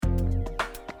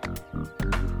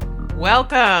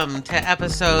Welcome to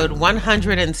episode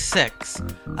 106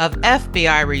 of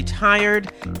FBI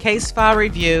Retired Case File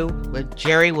Review with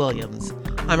Jerry Williams.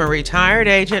 I'm a retired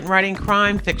agent writing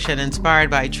crime fiction inspired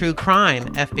by true crime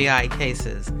FBI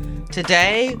cases.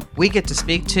 Today, we get to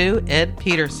speak to Ed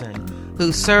Petersen,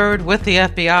 who served with the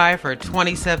FBI for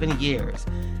 27 years.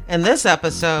 In this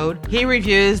episode, he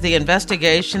reviews the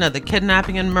investigation of the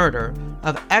kidnapping and murder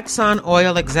of Exxon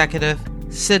oil executive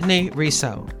Sidney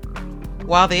Reso.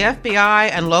 While the FBI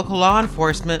and local law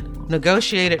enforcement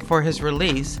negotiated for his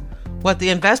release, what the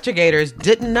investigators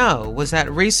didn't know was that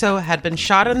Reso had been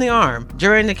shot in the arm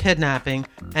during the kidnapping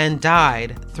and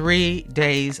died 3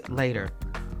 days later.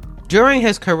 During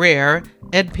his career,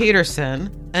 Ed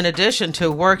Petersen, in addition to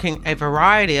working a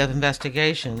variety of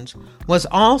investigations, was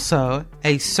also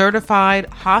a certified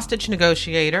hostage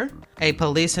negotiator, a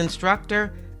police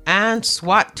instructor, and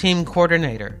SWAT team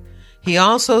coordinator. He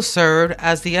also served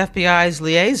as the FBI's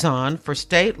liaison for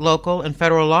state, local, and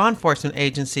federal law enforcement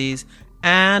agencies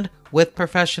and with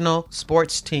professional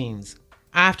sports teams.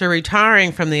 After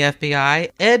retiring from the FBI,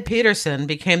 Ed Petersen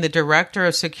became the director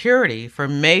of security for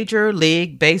Major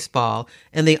League Baseball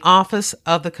in the Office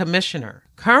of the Commissioner.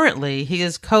 Currently, he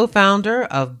is co-founder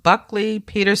of Buckley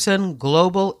Petersen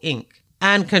Global, Inc.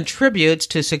 and contributes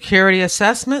to security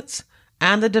assessments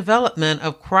and the development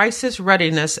of crisis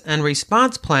readiness and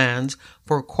response plans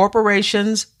for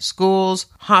corporations, schools,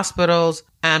 hospitals,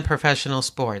 and professional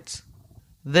sports.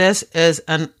 This is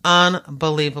an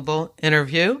unbelievable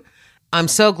interview. I'm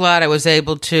so glad I was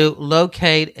able to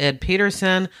locate Ed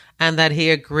Petersen and that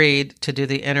he agreed to do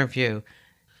the interview.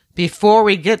 Before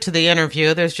we get to the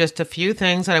interview, there's just a few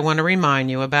things that I want to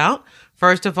remind you about.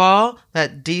 First of all,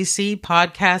 that DC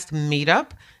podcast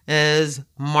meetup is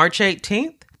March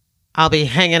 18th. I'll be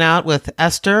hanging out with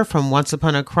Esther from Once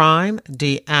Upon a Crime,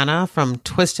 Deanna from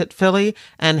Twisted Philly,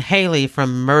 and Haley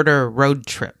from Murder Road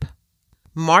Trip.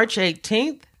 March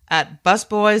 18th at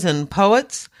Busboys and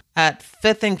Poets at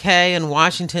 5th and K in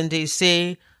Washington,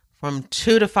 D.C. from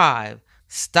 2 to 5.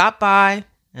 Stop by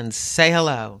and say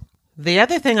hello. The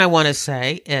other thing I want to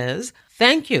say is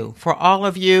thank you for all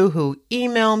of you who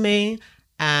email me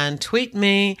and tweet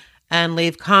me and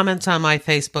leave comments on my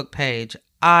Facebook page.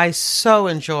 I so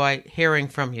enjoy hearing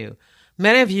from you.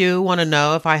 Many of you want to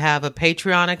know if I have a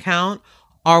Patreon account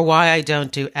or why I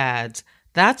don't do ads.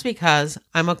 That's because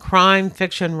I'm a crime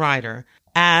fiction writer.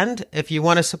 And if you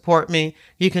want to support me,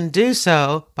 you can do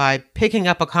so by picking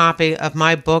up a copy of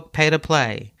my book, Pay to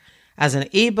Play, as an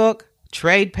ebook,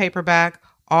 trade paperback,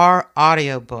 or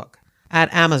audiobook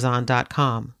at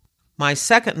Amazon.com. My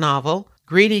second novel,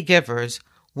 Greedy Givers,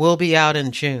 will be out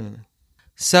in June.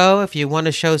 So if you want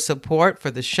to show support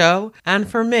for the show and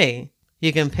for me,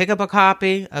 you can pick up a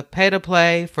copy of Pay to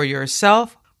Play for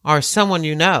yourself or someone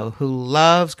you know who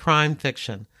loves crime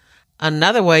fiction.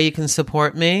 Another way you can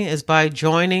support me is by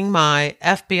joining my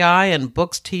FBI and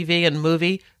Books, TV, and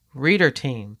Movie reader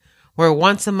team, where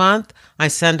once a month I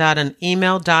send out an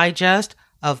email digest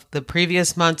of the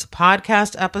previous month's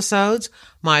podcast episodes,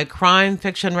 my crime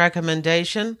fiction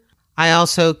recommendation. I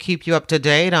also keep you up to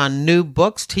date on new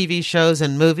books, TV shows,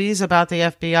 and movies about the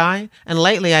FBI. And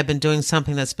lately I've been doing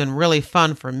something that's been really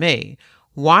fun for me,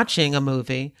 watching a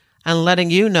movie and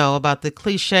letting you know about the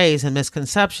cliches and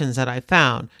misconceptions that I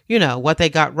found. You know, what they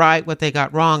got right, what they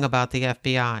got wrong about the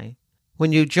FBI.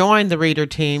 When you join the reader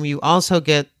team, you also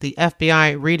get the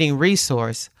FBI Reading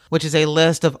Resource, which is a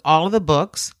list of all of the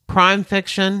books, crime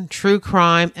fiction, true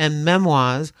crime, and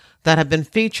memoirs that have been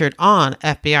featured on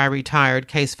FBI Retired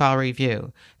Case File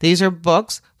Review. These are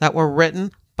books that were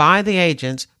written by the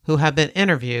agents who have been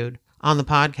interviewed on the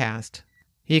podcast.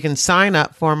 You can sign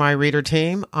up for my reader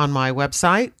team on my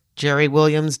website,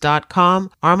 jerrywilliams.com,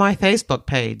 or my Facebook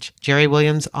page, Jerry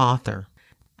Williams Author.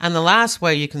 And the last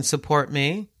way you can support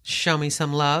me, show me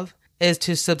some love, is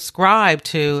to subscribe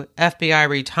to FBI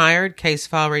Retired Case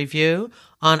File Review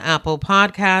on Apple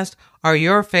Podcast or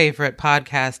your favorite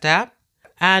podcast app.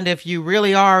 And if you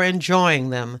really are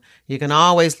enjoying them, you can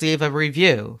always leave a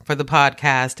review for the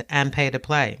podcast and Pay to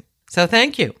Play. So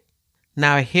thank you.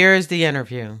 Now here's the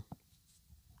interview.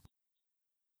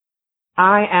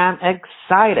 I am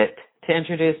excited to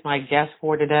introduce my guest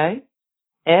for today,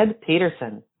 Ed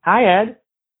Petersen. Hi, Ed.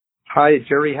 Hi,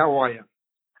 Jerry. How are you?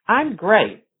 I'm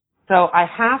great. So I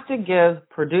have to give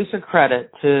producer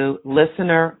credit to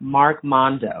listener Mark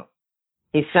Mondo.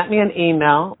 He sent me an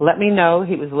email, let me know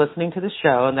he was listening to the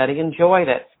show and that he enjoyed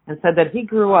it, and said that he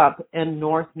grew up in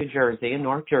North Jersey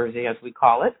as we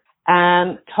call it,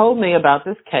 and told me about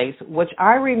this case, which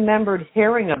I remembered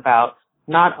hearing about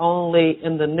not only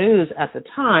in the news at the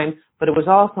time, but it was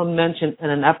also mentioned in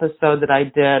an episode that I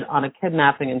did on a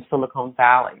kidnapping in Silicon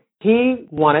Valley. He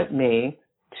wanted me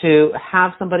to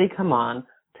have somebody come on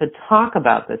to talk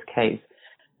about this case.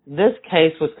 This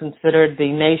case was considered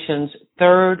the nation's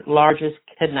third largest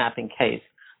kidnapping case.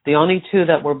 The only two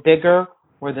that were bigger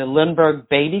were the Lindbergh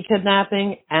baby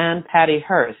kidnapping and Patty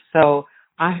Hearst. So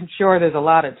I'm sure there's a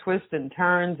lot of twists and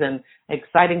turns and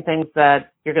exciting things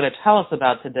that you're going to tell us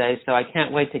about today, so I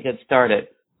can't wait to get started.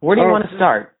 Where do you want to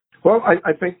start? Well,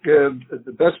 I think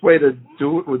the best way to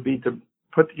do it would be to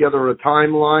put together a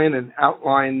timeline and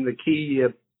outline the key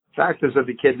factors of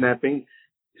the kidnapping.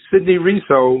 Sidney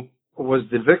Reso was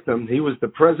the victim. He was the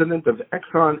president of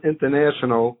Exxon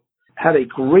International, had a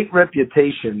great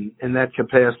reputation in that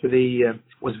capacity,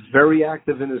 was very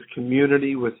active in his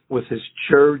community with his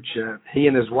church. He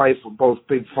and his wife were both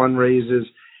big fundraisers.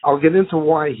 I'll get into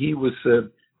why he was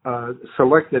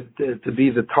selected to be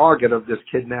the target of this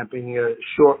kidnapping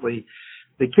shortly.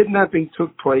 The kidnapping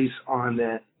took place on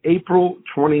April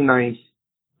 29th,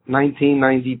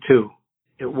 1992.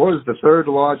 It was the third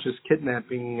largest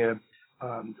kidnapping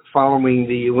following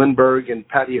the Lindbergh and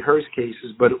Patty Hearst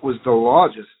cases, but it was the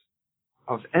largest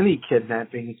of any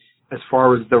kidnapping as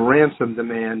far as the ransom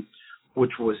demand,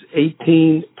 which was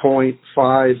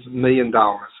 $18.5 million.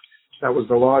 That was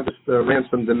the largest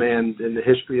ransom demand in the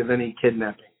history of any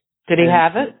kidnapping. Did he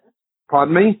have it?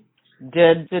 Pardon me?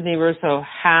 Did Sidney Reso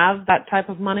have that type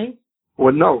of money?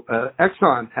 Well, no.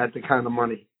 Exxon had the kind of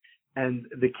money. And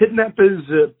the kidnappers,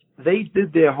 they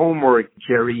did their homework,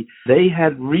 Jerry. They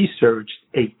had researched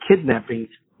a kidnapping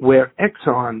where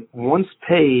Exxon once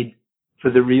paid for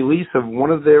the release of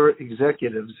one of their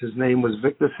executives. His name was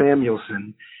Victor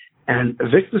Samuelson. And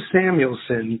Victor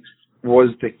Samuelson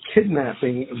was the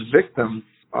kidnapping victim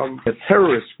of a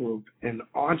terrorist group in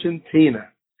Argentina.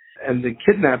 And the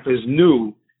kidnappers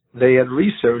knew, they had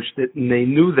researched it, and they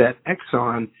knew that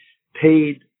Exxon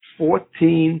paid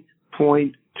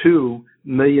 $14.2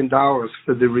 million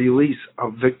for the release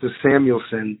of Victor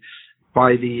Samuelson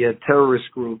by the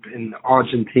terrorist group in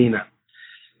Argentina.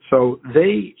 So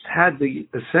they had the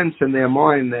sense in their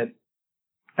mind that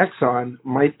Exxon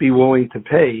might be willing to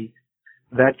pay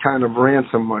that kind of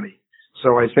ransom money.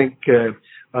 So I think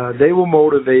they were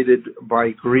motivated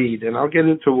by greed. And I'll get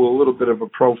into a little bit of a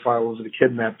profile of the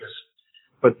kidnappers.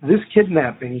 But this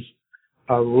kidnapping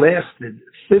lasted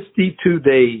 52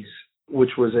 days,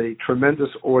 which was a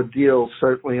tremendous ordeal,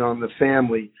 certainly on the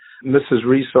family. Mrs.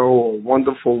 Reso, a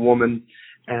wonderful woman,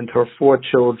 and her 4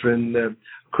 children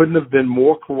couldn't have been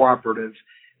more cooperative.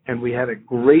 And we had a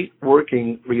great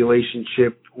working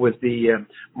relationship with the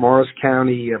Morris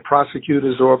County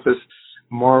Prosecutor's Office,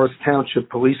 Morris Township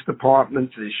Police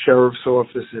Department, the Sheriff's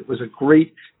Office. It was a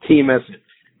great team effort.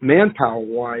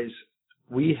 Manpower-wise,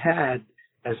 we had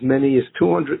as many as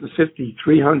 250,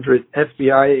 300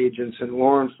 FBI agents and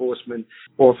law enforcement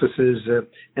officers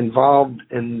involved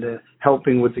in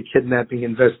helping with the kidnapping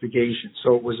investigation.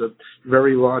 So it was a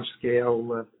very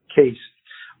large-scale case.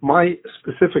 My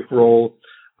specific role,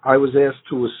 I was asked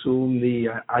to assume the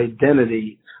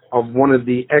identity of one of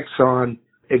the Exxon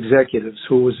executives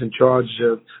who was in charge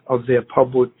of their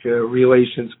public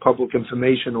relations, public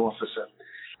information officer.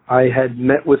 I had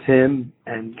met with him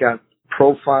and got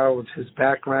profile of his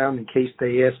background in case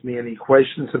they ask me any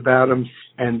questions about him.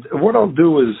 And what I'll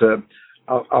do is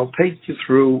I'll take you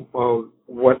through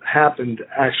what happened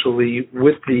actually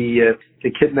with the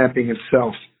kidnapping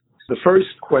itself. The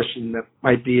first question that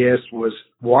might be asked was,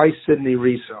 why Sidney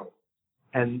Reso?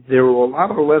 And there were a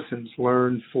lot of lessons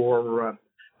learned for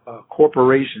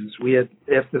corporations. We had,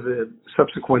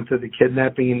 subsequent to the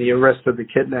kidnapping and the arrest of the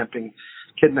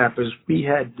kidnappers, we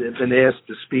had been asked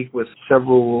to speak with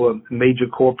several major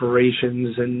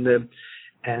corporations and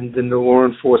in the law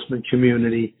enforcement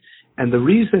community. And the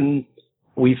reason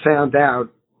we found out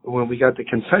when we got the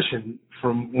confession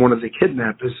from one of the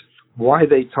kidnappers why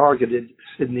they targeted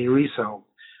Sidney Reso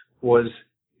was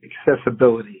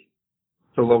accessibility.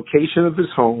 The location of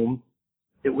his home,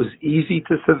 it was easy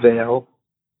to surveil,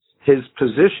 his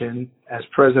position as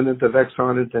president of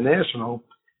Exxon International,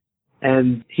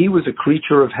 and he was a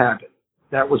creature of habit.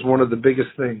 That was one of the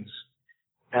biggest things.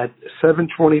 At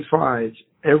 7:25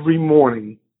 every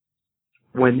morning,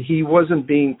 when he wasn't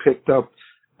being picked up,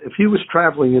 if he was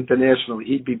traveling internationally,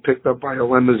 he'd be picked up by a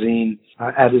limousine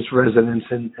at his residence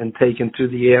and taken to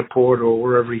the airport or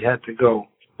wherever he had to go.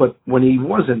 But when he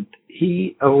wasn't,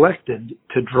 he elected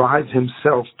to drive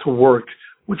himself to work,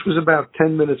 which was about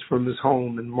 10 minutes from his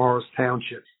home in Morris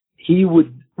Township. He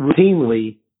would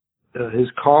routinely,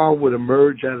 his car would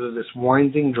emerge out of this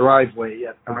winding driveway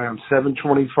at around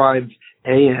 7:25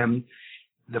 a.m.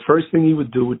 The first thing he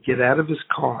would do would get out of his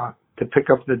car, to pick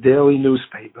up the daily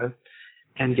newspaper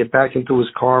and get back into his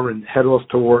car and head off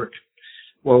to work.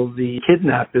 Well, the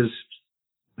kidnappers,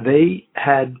 they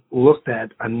had looked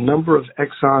at a number of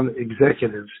Exxon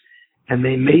executives, and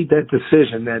they made that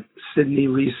decision that Sidney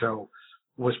Reso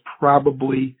was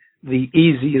probably the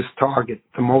easiest target,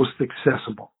 the most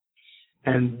accessible.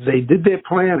 And they did their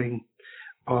planning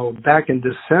back in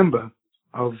December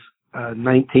of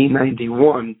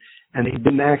 1991, and they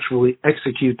didn't actually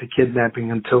execute the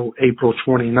kidnapping until April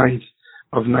 29th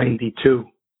of 92.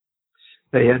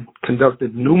 They had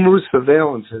conducted numerous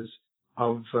surveillances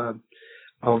of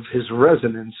his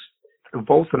residence.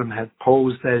 Both of them had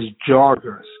posed as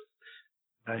joggers.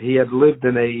 He had lived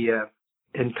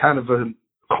in kind of a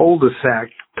cul-de-sac,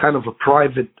 kind of a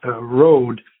private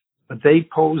road, but they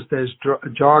posed as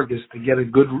joggers to get a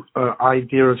good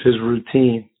idea of his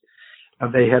routine.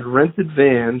 They had rented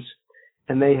vans,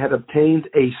 and they had obtained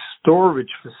a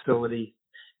storage facility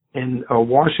in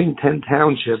Washington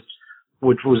Township,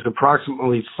 which was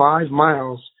approximately 5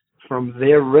 miles from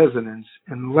their residence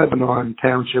in Lebanon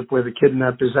Township, where the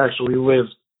kidnappers actually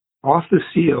lived. Arthur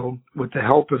Seal, with the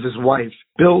help of his wife,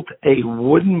 built a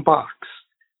wooden box,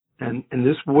 and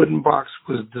this wooden box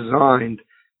was designed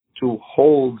to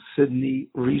hold Sidney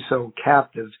Reso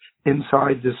captive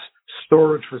inside this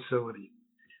storage facility.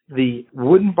 The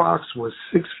wooden box was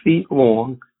 6 feet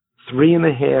long,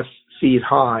 3.5 feet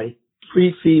high,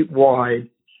 3 feet wide.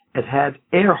 It had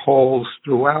air holes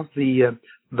throughout the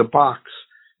box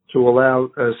to allow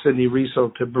Sidney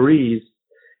Reso to breathe.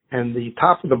 And the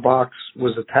top of the box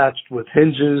was attached with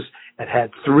hinges. It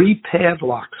had 3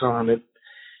 padlocks on it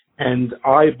and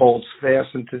eye bolts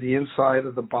fastened to the inside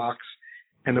of the box.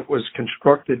 And it was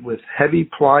constructed with heavy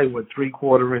plywood,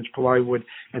 3/4-inch plywood,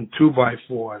 and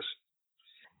 2x4s.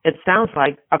 It sounds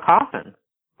like a coffin.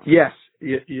 Yes,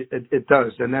 it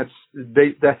does, and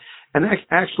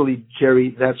actually,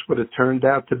 Jerry, that's what it turned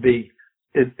out to be.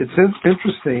 It's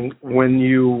interesting when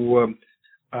you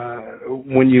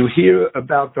hear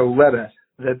about the letter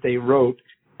that they wrote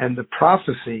and the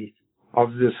prophecy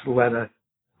of this letter.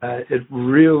 It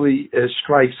really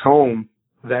strikes home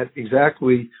that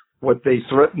exactly what they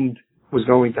threatened was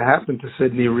going to happen to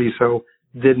Sidney Reso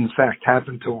did in fact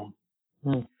happen to him.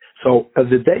 Hmm. So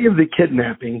the day of the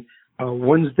kidnapping,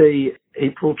 Wednesday,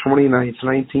 April 29th,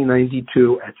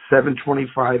 1992 at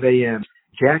 7:25 a.m.,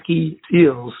 Jackie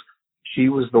Seals, she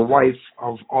was the wife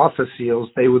of Arthur Seals.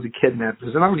 They were the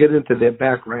kidnappers, and I'll get into their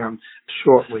background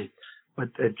shortly. But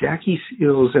Jackie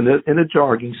Seals, in a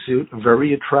jogging suit, a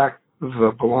very attractive,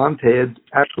 blonde-haired,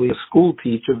 actually a school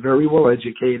teacher, very well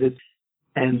educated,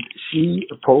 and she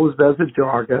posed as a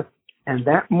jogger. And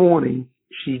that morning,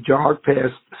 she jogged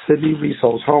past Sidney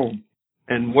Reso's home.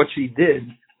 And what she did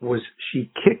was she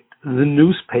kicked the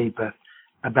newspaper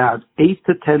about 8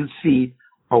 to 10 feet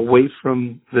away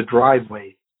from the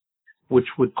driveway, which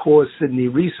would cause Sidney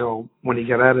Reso, when he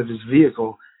got out of his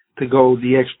vehicle, to go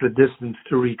the extra distance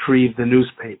to retrieve the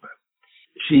newspaper.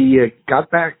 She got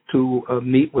back to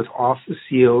meet with Arthur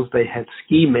Seals. They had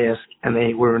ski masks, and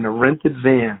they were in a rented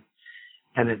van.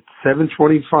 And at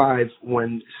 7:25,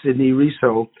 when Sidney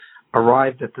Reso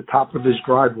arrived at the top of his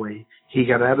driveway, he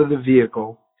got out of the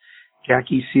vehicle.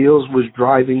 Jackie Seals was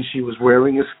driving. She was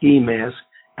wearing a ski mask,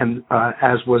 and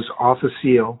as was Arthur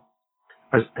Seal.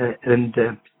 And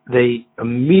they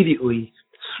immediately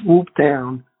swooped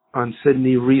down on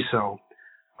Sidney Reso.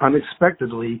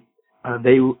 Unexpectedly,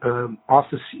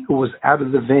 Arthur Seal was out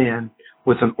of the van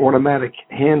with an automatic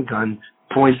handgun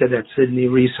pointed at Sidney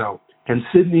Reso. And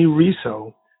Sidney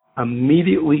Reso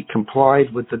immediately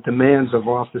complied with the demands of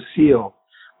Arthur Seal.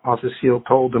 Arthur Seal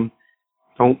told him,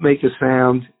 "Don't make a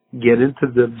sound, get into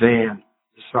the van."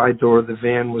 The side door of the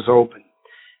van was open.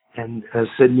 And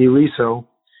Sidney Reso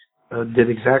did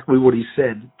exactly what he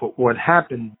said. But what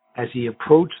happened, as he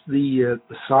approached the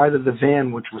side of the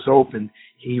van, which was open,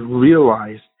 he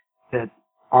realized that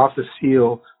Arthur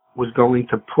Seal was going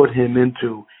to put him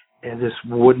into this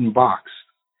wooden box.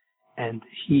 And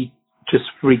he just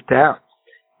freaked out.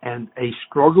 And a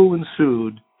struggle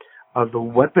ensued. The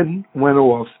weapon went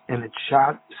off, and it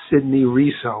shot Sidney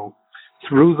Reso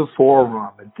through the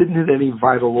forearm. It didn't hit any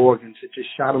vital organs. It just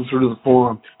shot him through the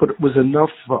forearm. But it was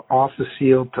enough for Arthur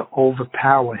Seal to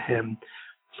overpower him,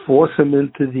 force him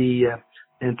into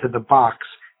the box.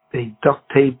 They duct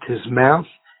taped his mouth,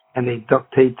 and they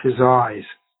duct taped his eyes,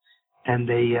 and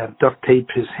they duct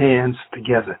taped his hands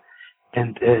together.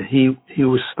 And he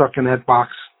was stuck in that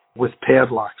box with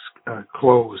padlocks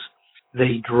closed.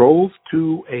 They drove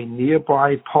to a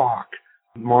nearby park,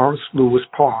 Morris Lewis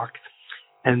Park,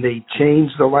 and they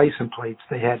changed the license plates.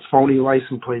 They had phony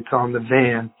license plates on the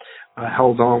van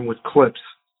held on with clips.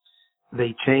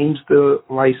 They changed the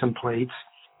license plates,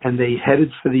 and they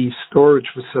headed for the storage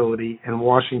facility in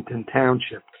Washington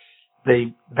Township.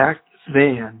 They backed the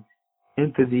van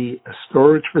into the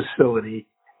storage facility,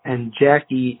 and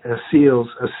Jackie Seals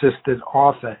assisted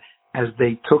Arthur as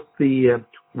they took the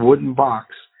wooden box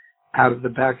out of the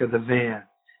back of the van.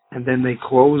 And then they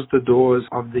closed the doors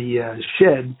of the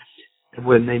shed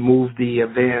when they moved the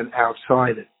van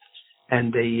outside it.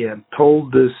 And they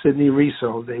told Sidney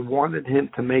Reso they wanted him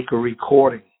to make a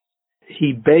recording.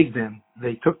 He begged them.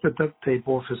 They took the duct tape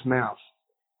off his mouth,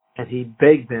 and he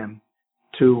begged them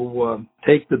to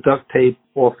take the duct tape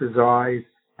off his eyes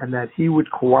and that he would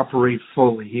cooperate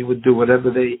fully. He would do whatever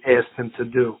they asked him to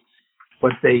do.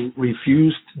 But they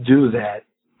refused to do that,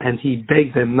 and he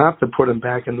begged them not to put him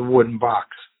back in the wooden box.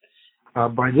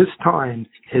 By this time,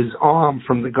 his arm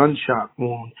from the gunshot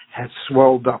wound had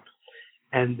swelled up,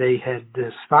 and they had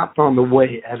stopped on the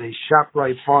way at a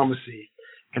ShopRite pharmacy,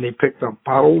 and they picked up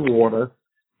bottled water,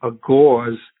 a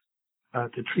gauze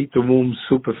to treat the wound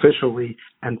superficially,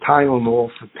 and Tylenol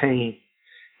for pain.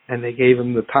 And they gave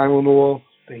him the Tylenol,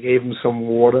 they gave him some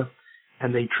water,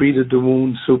 and they treated the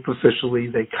wound superficially.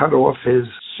 They cut off his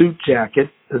suit jacket,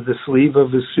 the sleeve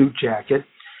of his suit jacket,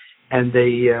 and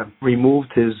they removed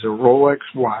his Rolex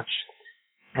watch,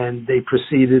 and they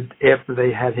proceeded, after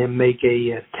they had him make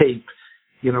a tape,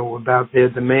 about their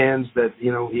demands, that, he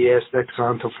asked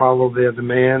Exxon to follow their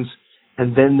demands,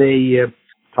 and then they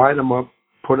tied him up,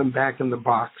 put him back in the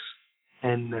box,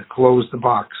 and closed the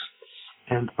box.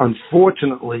 And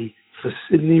unfortunately for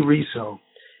Sidney Reso,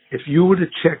 if you were to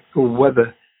check the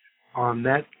weather on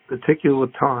that particular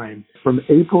time, from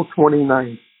April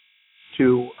 29th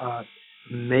to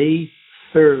May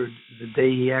 3rd, the day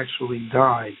he actually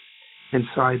died,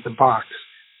 inside the box,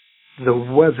 the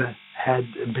weather had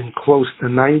been close to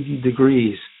 90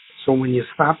 degrees. So when you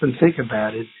stop and think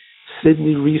about it,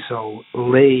 Sidney Reso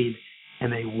laid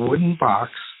in a wooden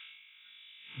box.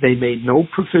 They made no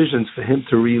provisions for him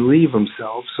to relieve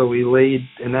himself, so he laid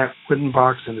in that wooden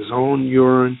box in his own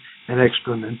urine and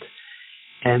excrement.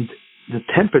 And the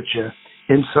temperature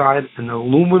inside an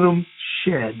aluminum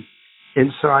shed,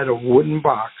 inside a wooden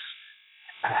box,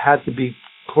 had to be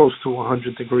close to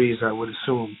 100 degrees, I would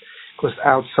assume, because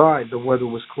outside the weather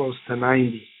was close to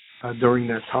 90 during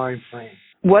that time frame.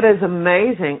 What is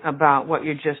amazing about what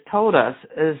you just told us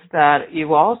is that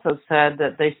you also said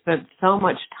that they spent so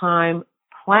much time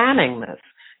planning this.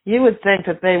 You would think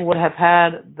that they would have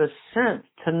had the sense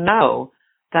to know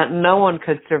that no one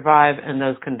could survive in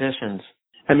those conditions.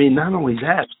 I mean, not only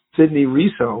that, Sidney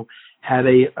Reso had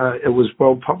it was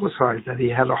well publicized that he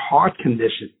had a heart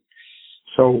condition.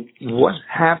 So what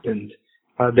happened,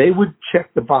 they would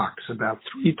check the box about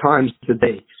 3 times a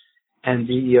day. And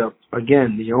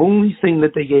the only thing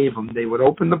that they gave him, they would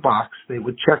open the box, they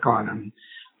would check on him,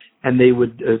 and they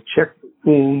would check the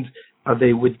wound.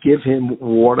 They would give him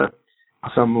water,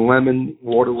 some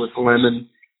water with lemon,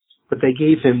 but they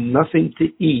gave him nothing to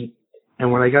eat.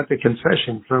 And when I got the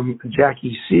confession from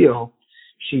Jackie Seal,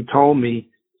 she told me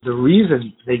the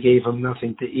reason they gave him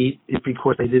nothing to eat is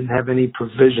because they didn't have any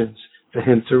provisions for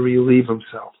him to relieve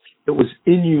himself. It was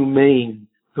inhumane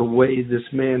the way this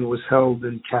man was held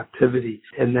in captivity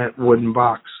in that wooden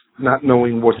box, not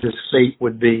knowing what his fate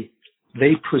would be.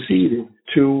 They proceeded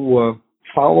to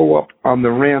follow up on the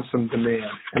ransom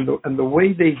demand. And the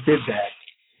way they did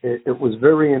that, it was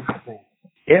very interesting.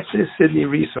 After Sidney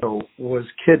Reso was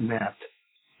kidnapped,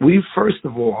 we, first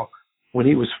of all, when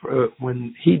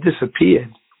he disappeared,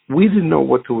 we didn't know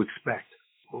what to expect.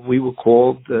 We were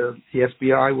called, the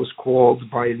FBI was called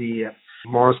by the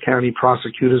Morris County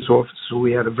Prosecutor's Office, so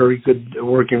we had a very good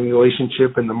working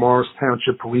relationship in the Morris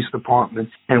Township Police Department,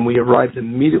 and we arrived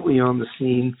immediately on the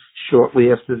scene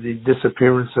shortly after the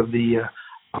disappearance of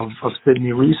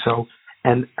Sidney Reso.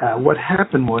 And what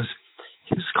happened was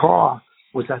his car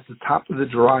was at the top of the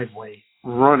driveway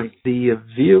running. The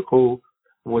vehicle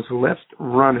was left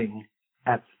running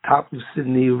at the top of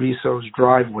Sidney Reso's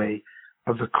driveway.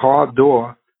 Of the car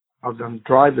door of the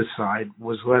driver's side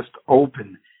was left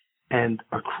open, and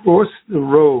across the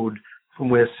road from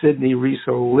where Sidney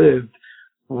Reso lived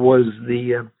was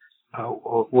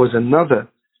another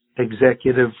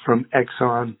executive from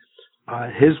Exxon.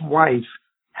 His wife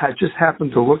had just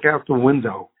happened to look out the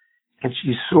window, and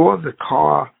she saw the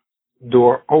car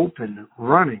door open,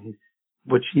 running,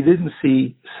 but she didn't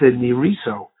see Sidney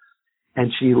Reso.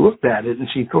 And she looked at it, and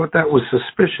she thought that was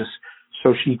suspicious.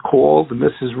 So she called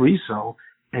Mrs. Reso,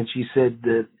 and she said,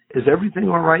 is everything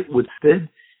all right with Sid?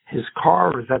 His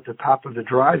car is at the top of the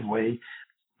driveway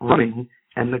running,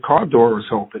 and the car door is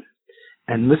open.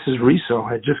 And Mrs. Reso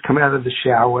had just come out of the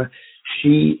shower.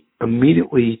 She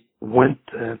immediately went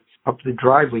up the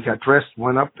driveway, got dressed,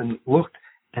 went up and looked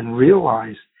and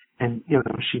realized, and,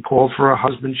 she called for her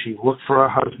husband, she looked for her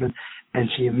husband, and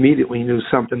she immediately knew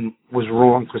something was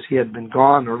wrong because he had been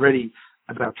gone already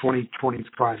about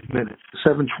 25 minutes.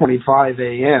 7:25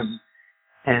 a.m.,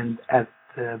 and at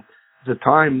the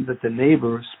time that the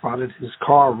neighbor spotted his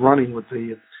car running with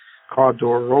the car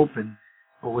door open,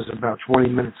 it was about 20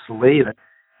 minutes later,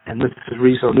 and Mrs.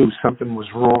 Reso knew something was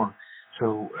wrong.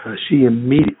 So she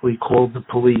immediately called the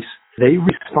police. They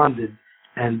responded,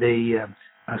 and they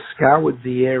scoured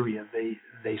the area.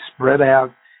 They spread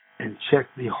out and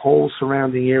checked the whole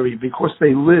surrounding area because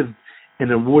they lived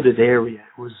in a wooded area.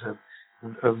 It was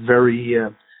a very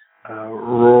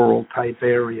rural type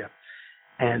area.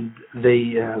 And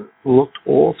they looked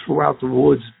all throughout the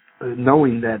woods,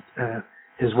 knowing that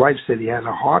his wife said he had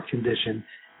a heart condition,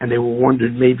 and they were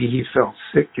wondering maybe he felt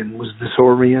sick and was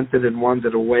disoriented and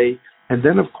wandered away. And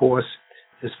then, of course,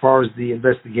 as far as the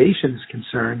investigation is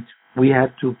concerned, we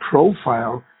had to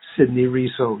profile Sidney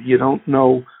Reso. You don't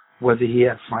know whether he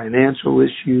had financial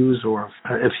issues or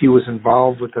if he was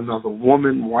involved with another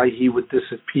woman, why he would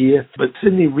disappear. But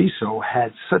Sidney Reso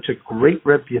had such a great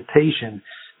reputation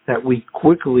that we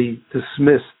quickly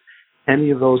dismissed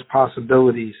any of those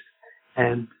possibilities,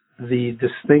 and the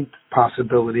distinct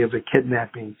possibility of a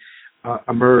kidnapping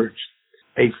emerged.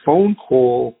 A phone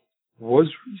call was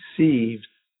received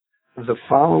the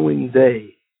following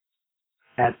day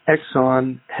at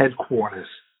Exxon headquarters,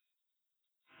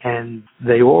 and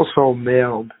they also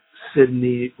mailed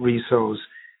Sidney Reso's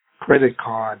credit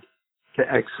card to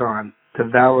Exxon to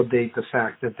validate the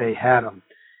fact that they had him.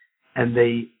 And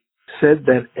they said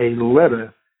that a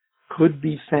letter could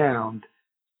be found,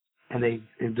 and they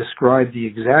described the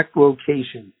exact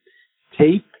location,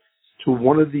 taped to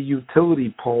one of the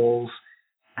utility poles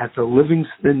at the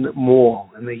Livingston Mall,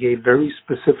 and they gave very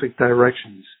specific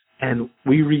directions. And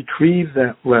we retrieved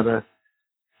that letter,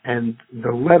 and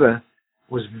the letter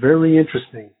was very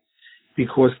interesting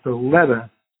because the letter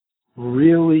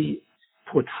really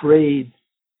portrayed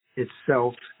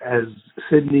itself as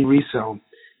Sidney Reso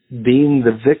being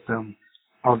the victim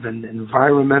of an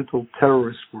environmental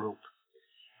terrorist group.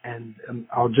 And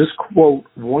I'll just quote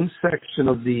one section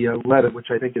of the letter, which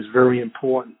I think is very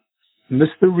important.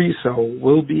 Mr. Reso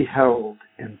will be held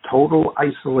in total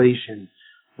isolation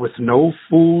with no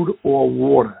food or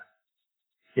water.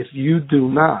 If you do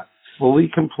not fully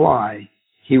comply,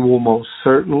 he will most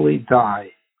certainly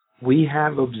die. We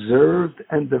have observed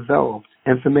and developed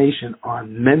information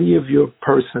on many of your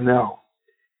personnel.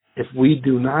 If we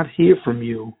do not hear from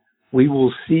you, we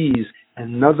will seize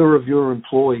another of your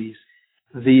employees.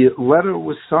 The letter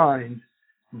was signed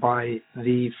by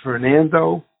the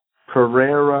Fernando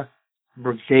Pereira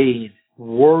Brigade,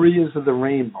 Warriors of the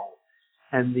Rainbow.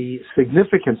 And the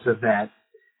significance of that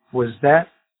was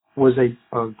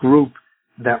a group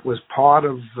that was part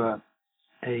of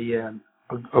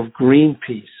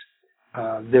Greenpeace.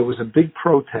 There was a big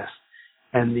protest,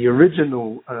 and the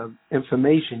original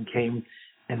information came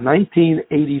in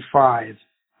 1985.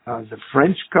 The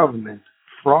French government,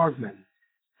 frogmen,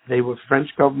 they were French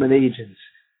government agents,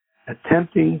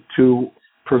 attempting to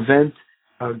prevent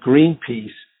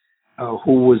Greenpeace,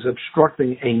 who was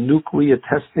obstructing a nuclear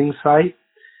testing site.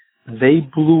 They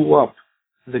blew up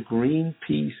the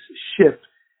Greenpeace ship,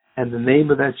 and the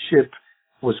name of that ship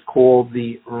was called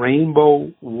the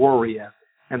Rainbow Warrior,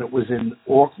 and it was in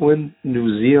Auckland,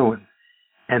 New Zealand.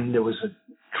 And there was a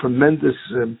tremendous,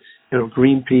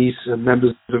 Greenpeace,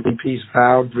 members of Greenpeace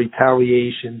vowed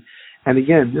retaliation. And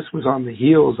again, this was on the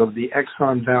heels of the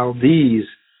Exxon Valdez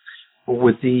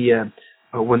with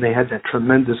when they had that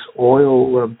tremendous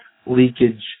oil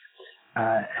leakage,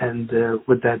 and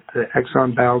with that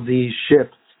Exxon Valdez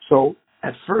ship. So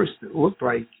at first it looked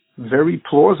like very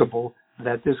plausible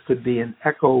that this could be an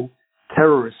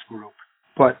eco-terrorist group.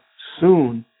 But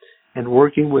soon, in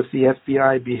working with the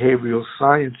FBI Behavioral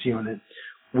Science Unit,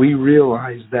 we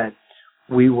realized that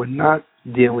we were not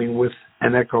dealing with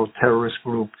an eco-terrorist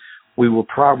group. We were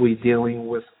probably dealing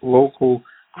with local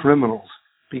criminals,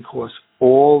 because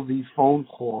all the phone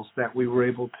calls that we were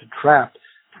able to trap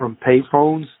from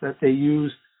payphones that they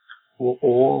used were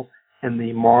all in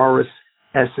the Morris,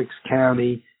 Essex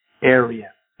County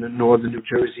area, the northern New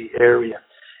Jersey area.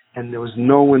 And there was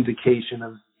no indication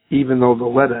of, even though the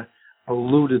letter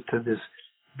alluded to this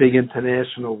big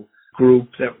international group,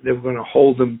 that they were going to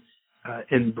hold him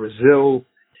in Brazil,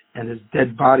 and his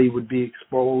dead body would be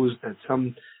exposed at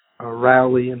some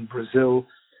rally in Brazil.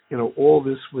 All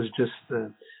this was just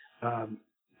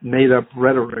made up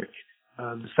rhetoric.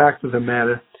 The fact of the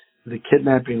matter, the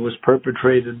kidnapping was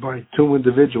perpetrated by two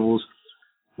individuals,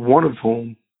 one of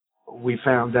whom we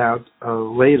found out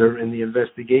later in the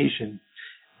investigation,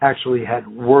 actually had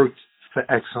worked for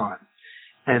Exxon.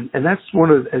 And that's one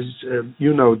of, as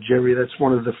you know, Jerry, that's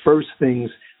one of the first things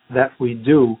that we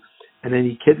do in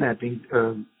any kidnapping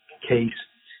case,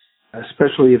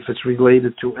 especially if it's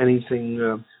related to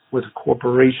anything with a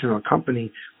corporation or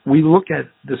company. We look at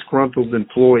disgruntled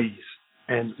employees,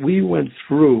 and we went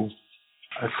through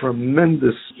a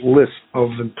tremendous list of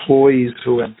employees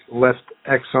who had left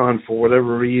Exxon for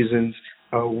whatever reasons.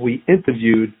 We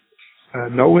interviewed.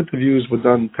 No interviews were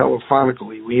done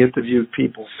telephonically. We interviewed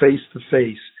people face to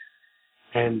face,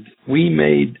 and we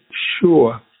made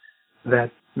sure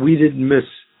that we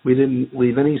didn't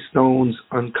leave any stones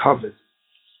uncovered.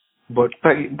 But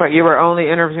you were only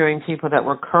interviewing people that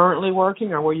were currently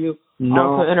working, or were you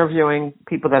also interviewing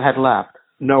people that had left?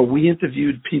 No, we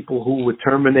interviewed people who were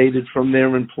terminated from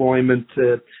their employment,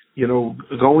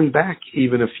 going back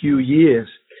even a few years.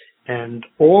 And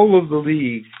all of the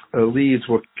leads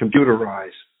were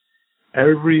computerized.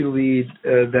 Every lead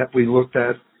that we looked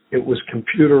at, it was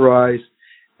computerized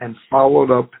and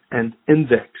followed up and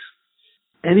indexed.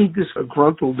 Any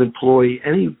disgruntled employee,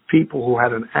 any people who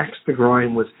had an axe to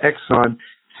grind with Exxon,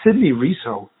 Sidney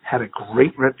Reso had a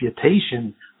great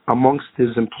reputation amongst his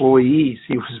employees.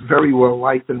 He was very well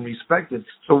liked and respected.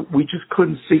 So we just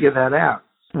couldn't figure that out.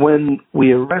 When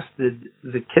we arrested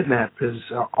the kidnappers,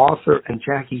 Arthur and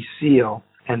Jackie Seal,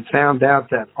 and found out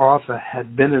that Arthur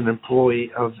had been an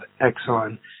employee of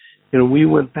Exxon, we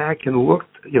went back and looked,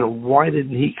 why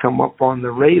didn't he come up on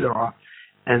the radar?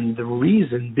 And the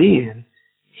reason being,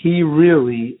 he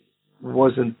really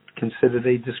wasn't considered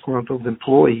a disgruntled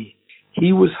employee.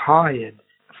 He was hired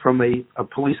from a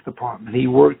police department. He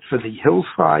worked for the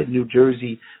Hillside, New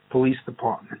Jersey Police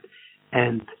Department.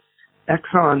 And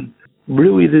Exxon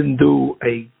really didn't do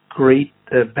a great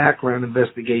background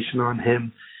investigation on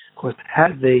him. Of course,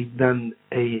 had they done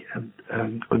a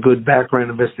good background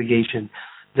investigation,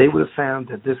 they would have found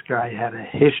that this guy had a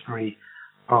history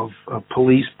of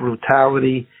police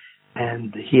brutality,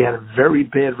 and he had a very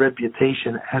bad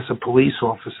reputation as a police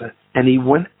officer. And he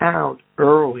went out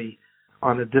early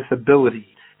on a disability.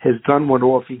 His gun went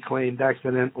off, he claimed,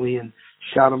 accidentally, and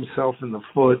shot himself in the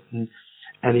foot,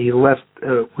 and he left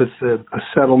with a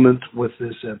settlement with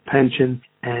his pension,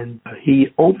 and he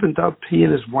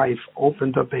and his wife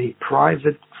opened up a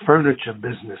private furniture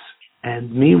business.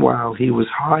 And meanwhile, he was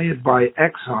hired by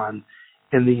Exxon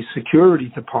in the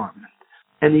security department.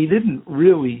 And he didn't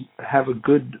really have a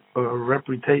good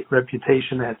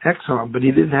reputation at Exxon, but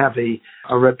he didn't have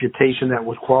a reputation that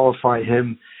would qualify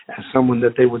him as someone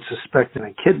that they would suspect in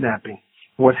a kidnapping.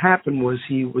 What happened was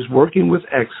he was working with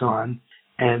Exxon,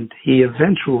 and he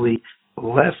eventually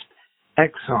left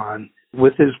Exxon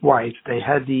with his wife. They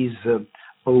had these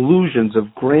illusions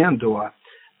of grandeur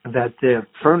that their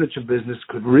furniture business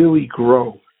could really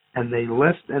grow. And they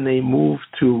left and they moved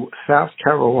to South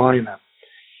Carolina.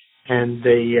 And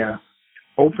they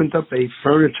opened up a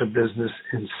furniture business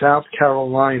in South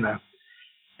Carolina.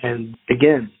 And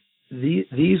again,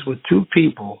 these were two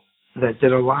people that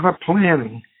did a lot of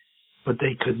planning, but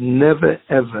they could never,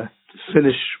 ever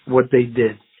finish what they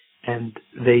did. And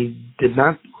they did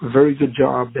not do a very good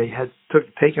job. They had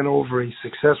taken over a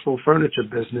successful furniture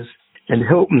business in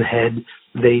Hilton Head.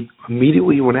 They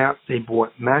immediately went out. They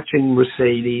bought matching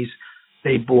Mercedes.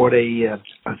 They bought a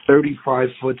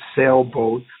 35-foot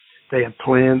sailboat. They had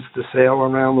plans to sail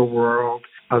around the world.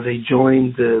 They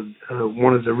joined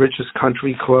one of the richest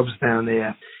country clubs down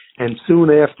there. And soon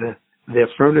after, their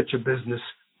furniture business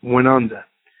went under.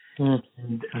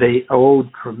 And they owed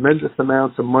tremendous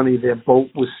amounts of money. Their boat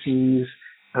was seized.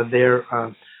 Their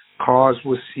cars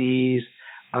were seized.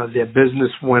 Their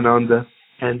business went under.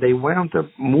 And they wound up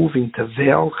moving to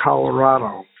Vail,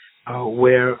 Colorado,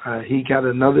 where he got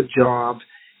another job.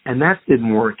 And that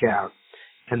didn't work out.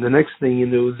 And the next thing you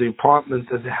knew, the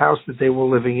house that they were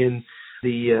living in,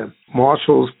 the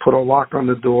marshals put a lock on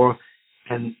the door,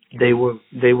 and they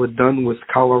were done with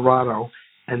Colorado,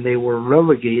 and they were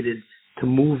relegated to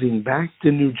moving back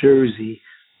to New Jersey,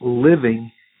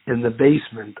 living in the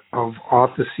basement of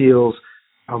Arthur Seal's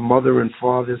mother and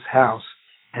father's house.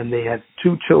 And they had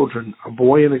two children, a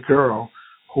boy and a girl,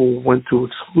 who went to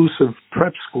exclusive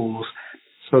prep schools.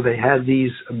 So they had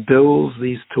these bills,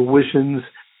 these tuitions,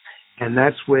 and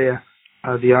that's where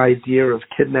the idea of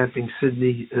kidnapping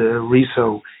Sidney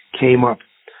Reso came up.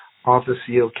 Arthur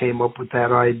Seal came up with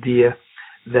that idea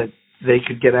that they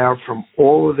could get out from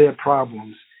all of their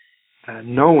problems,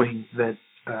 knowing that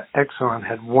Exxon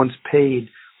had once paid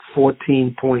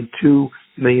 $14.2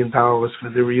 million for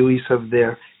the release of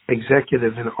their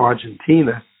executive in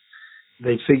Argentina.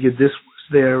 They figured this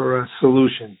was their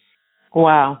solution.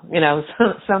 Wow.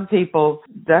 Some people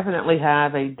definitely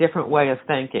have a different way of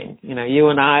thinking. You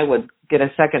and I would get a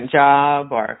second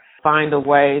job or find a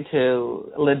way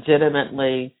to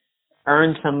legitimately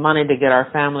earn some money to get our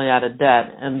family out of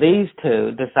debt. And these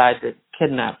two decide to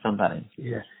kidnap somebody.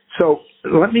 Yeah. So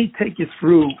let me take you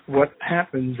through what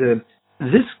happened.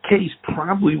 This case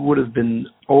probably would have been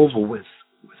over with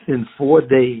within 4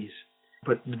 days,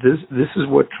 but this is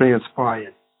what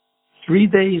transpired. 3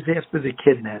 days after the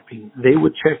kidnapping, they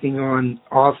were checking on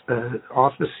Arthur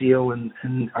Seal and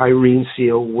Irene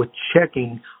Seal were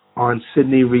checking on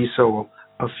Sidney Reso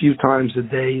a few times a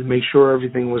day to make sure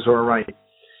everything was all right.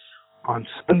 On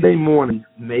Sunday morning,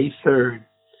 May 3rd,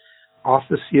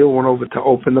 Arthur Seal went over to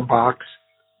open the box.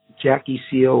 Jackie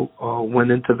Seal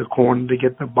went into the corner to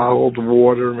get the bottled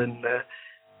water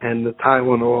and the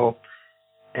Tylenol,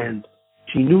 and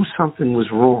she knew something was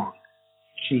wrong.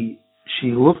 She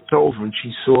looked over and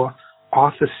she saw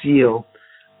Arthur Seal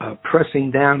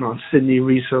pressing down on Sidney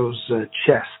Reso's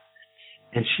chest,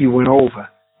 and she went over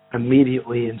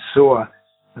immediately and saw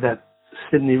that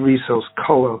Sidney Reso's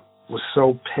color was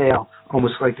so pale,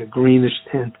 almost like a greenish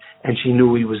tint, and she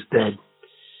knew he was dead.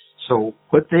 So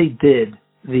what they did,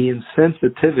 the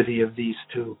insensitivity of these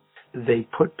two, they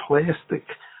put plastic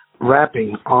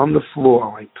wrapping on the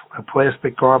floor, like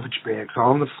plastic garbage bags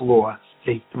on the floor.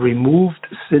 They removed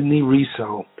Sidney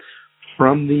Reso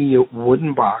from the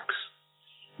wooden box.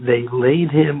 They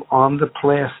laid him on the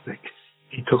plastic.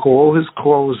 He took all his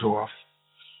clothes off,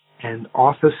 and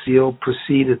Arthur Seal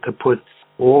proceeded to put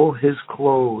all his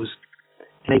clothes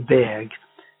in a bag,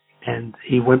 and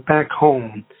he went back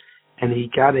home, and he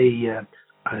got a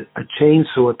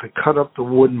chainsaw to cut up the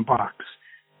wooden box.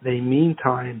 They,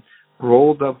 meantime,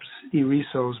 rolled up Sidney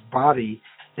Reso's body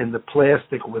in the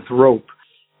plastic with rope,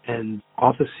 and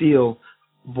Arthur Seal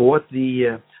bought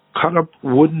the cut-up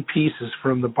wooden pieces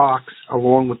from the box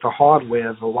along with the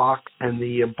hardware, the lock and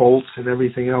the bolts and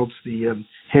everything else, the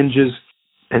hinges,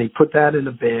 and he put that in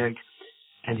a bag,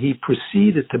 and he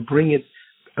proceeded to bring it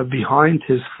behind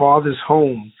his father's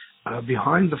home.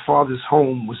 Behind the father's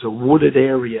home was a wooded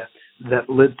area that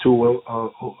led to a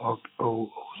little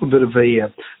bit of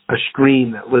a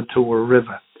stream that led to a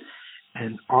river.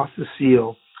 And Arthur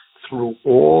Seal threw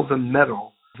all the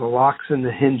metal, the locks and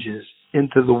the hinges,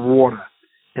 into the water,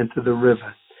 into the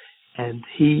river. And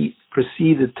he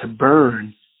proceeded to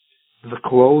burn the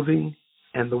clothing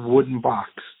and the wooden box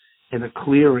in a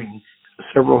clearing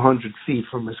several hundred feet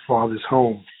from his father's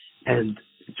home. And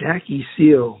Jackie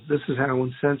Seal, this is how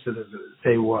insensitive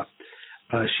they were.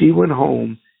 She went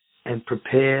home and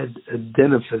prepared a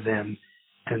dinner for them,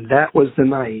 and that was the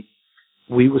night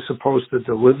we were supposed to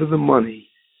deliver the money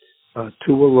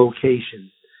to a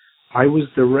location. I was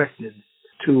directed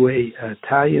to a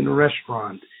Italian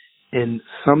restaurant in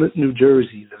Summit, New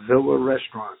Jersey, the Villa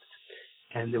Restaurant,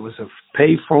 and there was a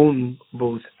pay phone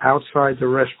booth outside the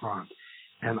restaurant,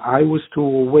 and I was to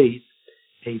await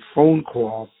a phone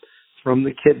call from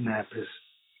the kidnappers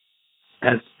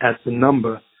at the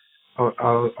number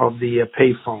of the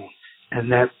payphone,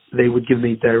 and that they would give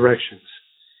me directions.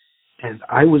 And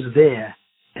I was there,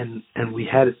 and we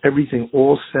had everything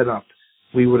all set up.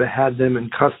 We would have had them in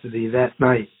custody that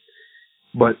night,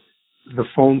 but the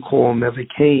phone call never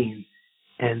came.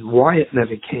 And why it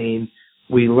never came,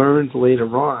 we learned later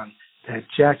on that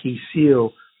Jackie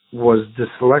Seal was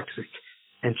dyslexic,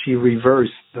 and she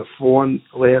reversed the 4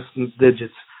 last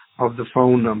digits of the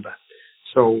phone number.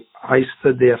 So I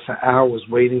stood there for hours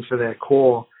waiting for that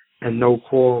call, and no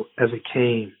call ever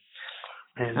came.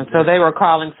 And so they were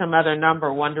calling some other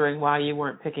number, wondering why you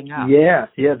weren't picking up.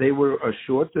 Yeah, they were a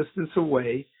short distance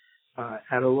away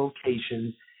at a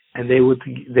location, and they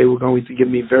were going to give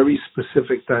me very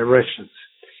specific directions.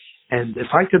 And if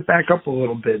I could back up a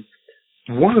little bit,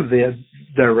 one of their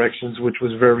directions, which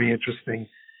was very interesting,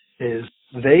 is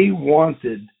they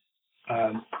wanted,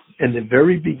 in the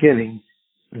very beginning,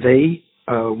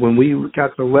 when we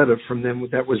got the letter from them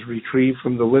that was retrieved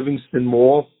from the Livingston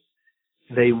Mall,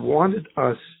 they wanted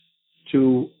us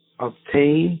to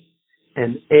obtain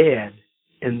an ad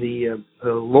in the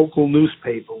local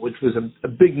newspaper, which was a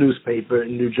big newspaper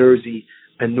in New Jersey,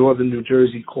 in northern New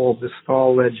Jersey, called the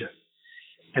Star-Ledger.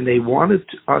 And they wanted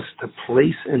us to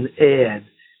place an ad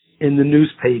in the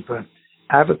newspaper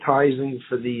advertising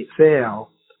for the sale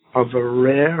of a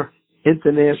rare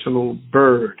international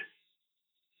bird,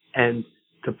 and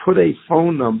to put a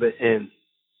phone number in.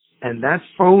 And that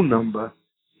phone number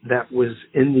that was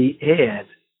in the ad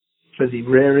for the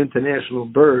rare international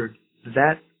bird,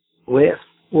 that last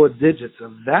 4 digits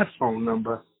of that phone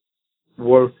number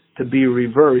were to be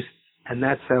reversed, and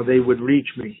that's how they would reach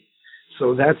me.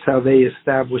 So that's how they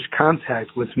established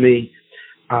contact with me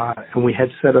and we had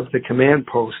set up the command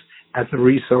post at the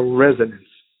Reso residence.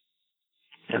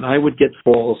 And I would get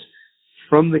calls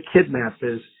from the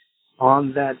kidnappers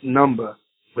on that number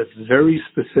with very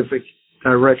specific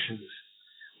directions.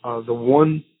 The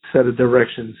one set of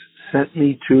directions sent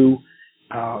me to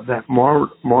that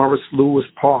Morris Lewis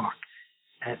Park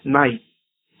at night.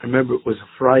 I remember it was a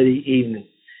Friday evening,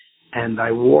 and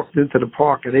I walked into the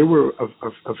park, and they were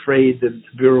afraid, the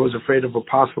Bureau was afraid of a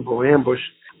possible ambush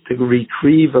to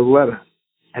retrieve a letter.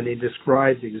 And they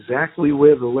described exactly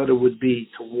where the letter would be,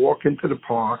 to walk into the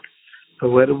park. The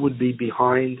letter would be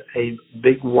behind a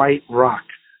big white rock.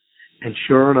 And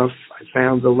sure enough, I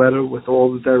found the letter with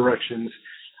all the directions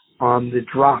on the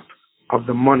drop of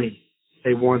the money.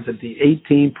 They wanted the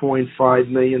 $18.5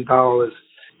 million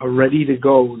ready to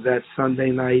go that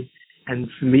Sunday night, and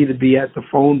for me to be at the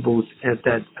phone booth at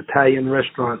that Italian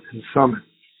restaurant in Summit.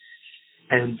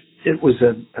 And it was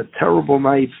a terrible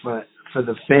night for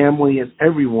the family and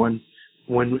everyone.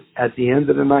 When at the end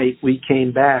of the night we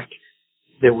came back,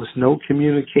 there was no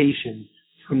communication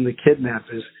from the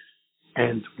kidnappers,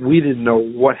 and we didn't know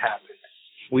what happened.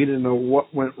 We didn't know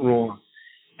what went wrong.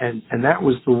 And that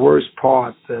was the worst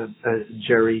part,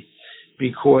 Jerry,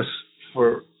 because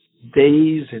for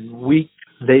days and weeks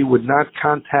they would not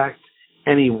contact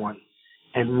anyone.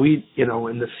 And we,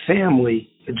 and the family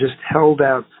just held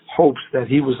out hopes that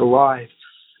he was alive.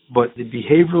 But the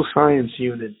behavioral science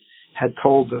unit had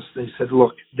told us, they said,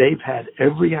 look, they've had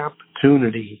every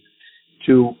opportunity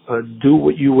to do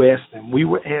what you asked them. We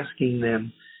were asking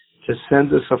them to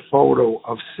send us a photo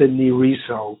of Sidney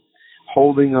Reso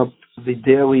holding up the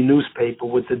daily newspaper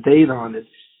with the date on it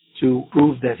to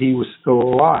prove that he was still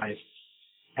alive.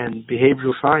 And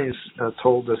behavioral science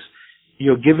told us,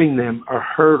 you're giving them a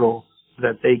hurdle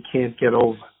that they can't get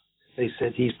over. They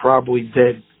said he's probably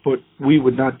dead, but we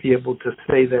would not be able to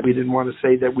say that. We didn't want to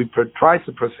say that. We tried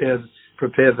to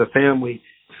prepare the family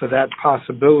for that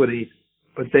possibility,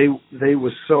 but they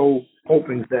were so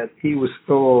hoping that he was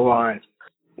still alive.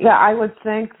 Yeah, I would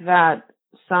think that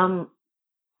some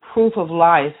proof of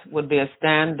life would be a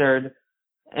standard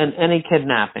in any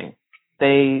kidnapping.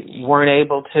 They weren't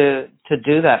able to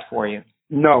do that for you.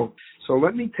 No. So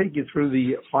let me take you through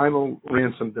the final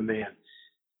ransom demand.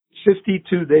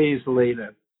 52 days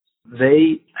later,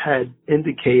 they had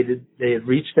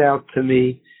reached out to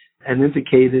me and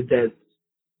indicated that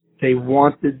they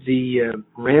wanted the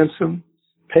ransom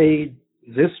paid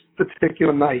this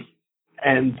particular night.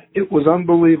 And it was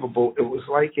unbelievable. It was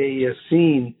like a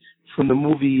scene from the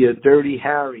movie Dirty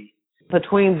Harry.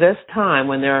 Between this time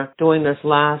when they're doing this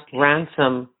last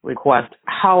ransom request,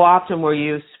 how often were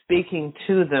you speaking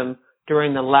to them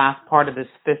during the last part of this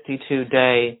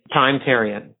 52-day time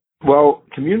period? Well,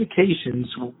 communications,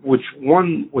 which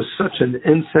one was such an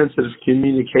insensitive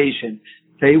communication,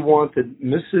 they wanted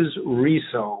Mrs.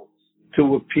 Reso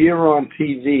to appear on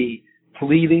TV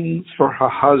pleading for her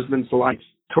husband's life.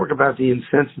 Talk about the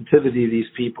insensitivity of these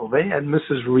people. They had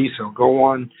Mrs. Reso go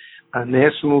on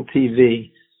national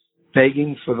TV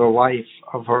begging for the life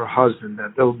of her husband,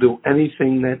 that they'll do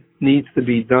anything that needs to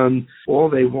be done. All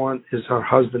they want is her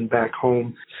husband back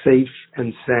home, safe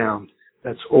and sound.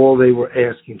 That's all they were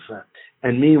asking for.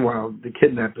 And meanwhile, the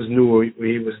kidnappers knew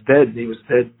he was dead. He was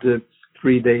dead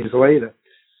 3 days later.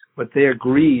 But their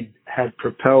greed had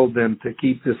propelled them to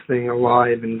keep this thing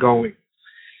alive and going.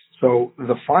 So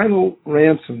the final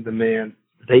ransom demand,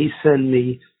 they send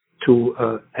me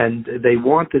to, and they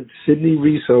wanted Sidney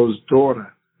Reso's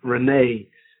daughter, Renee,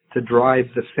 to drive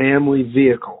the family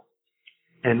vehicle.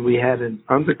 And we had an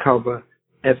undercover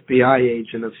FBI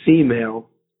agent, a female,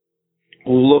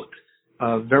 who looked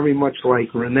very much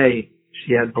like Renee.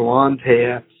 She had blonde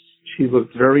hair. She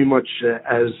looked very much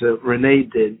as Renee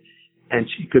did, and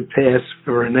she could pass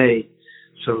for Renee.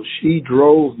 So she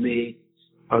drove me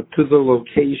to the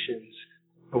locations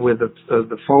where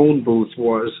the phone booth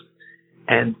was,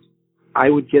 and I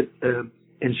would get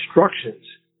instructions.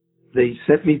 They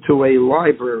sent me to a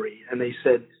library, and they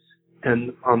said,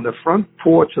 and on the front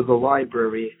porch of the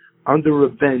library, under a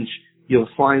bench, you'll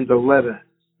find a letter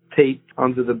taped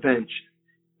under the bench.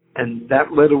 And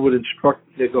that letter would instruct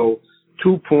me to go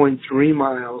 2.3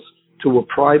 miles to a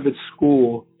private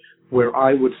school where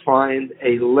I would find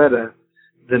a letter,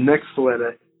 the next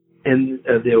letter, and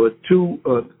there were two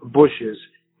bushes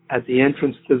at the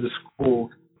entrance to the school.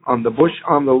 On the bush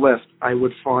on the left, I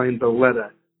would find the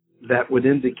letter that would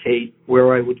indicate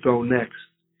where I would go next.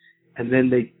 And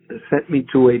then they sent me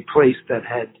to a place that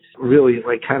had really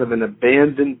like kind of an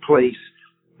abandoned place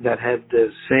that had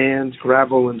sand,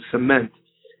 gravel, and cement.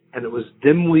 And it was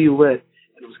dimly lit.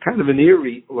 It was kind of an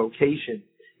eerie location.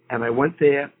 And I went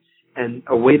there and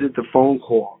awaited the phone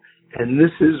call. And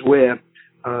this is where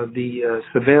the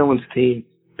surveillance team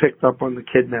picked up on the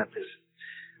kidnappers.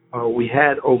 We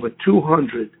had over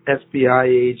 200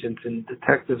 FBI agents and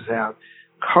detectives out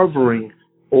covering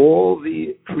all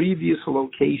the previous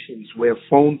locations where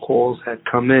phone calls had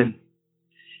come in.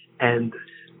 And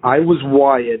I was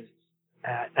wired,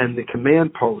 and the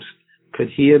command post could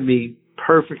hear me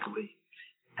perfectly.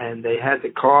 And they had the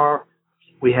car.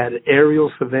 We had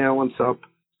aerial surveillance up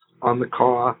on the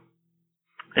car,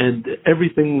 and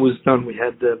everything was done. We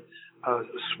had the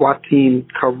SWAT team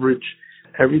coverage.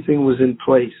 Everything was in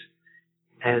place.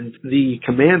 And the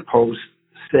command post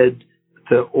said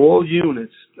to all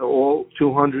units, all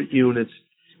 200 units,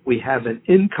 we have an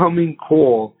incoming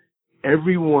call.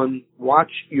 Everyone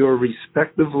watch your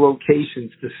respective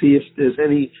locations to see if there's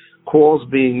any calls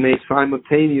being made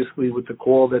simultaneously with the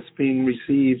call that's being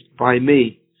received by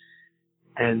me.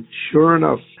 And sure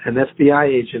enough, an FBI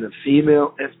agent, a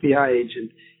female FBI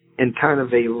agent, in kind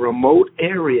of a remote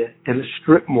area in a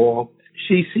strip mall,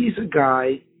 she sees a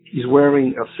guy. He's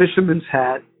wearing a fisherman's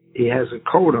hat. He has a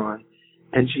coat on.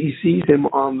 And she sees him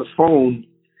on the phone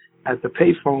at the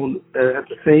payphone at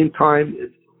the same time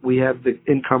we have the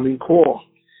incoming call,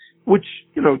 which,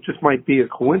 just might be a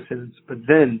coincidence. But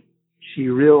then she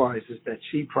realizes that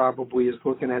she probably is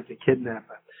looking at the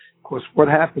kidnapper. Of course, what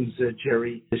happens,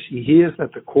 Jerry, is she hears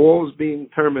that the call is being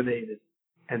terminated,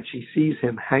 and she sees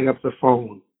him hang up the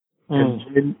phone.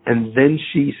 And then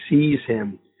she sees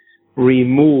him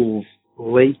remove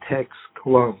latex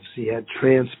gloves. He had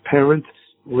transparent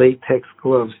latex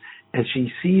gloves, and she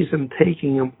sees him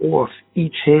taking them off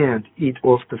each hand,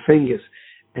 off the fingers,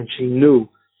 and she knew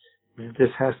this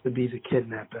has to be the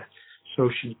kidnapper. So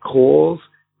she calls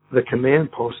the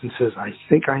command post and says, I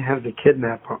think I have the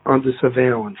kidnapper under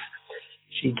surveillance.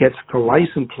 She gets the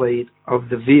license plate of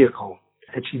the vehicle,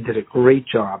 and she did a great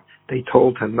job. They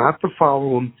told her not to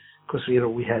follow him because,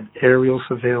 we had aerial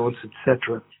surveillance,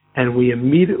 etc. And we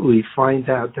immediately find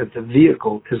out that the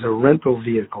vehicle is a rental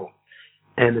vehicle.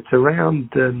 And it's around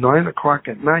 9 o'clock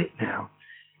at night now.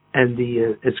 And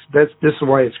this is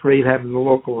why it's great having the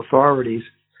local authorities.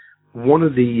 One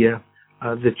of the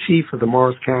chief of the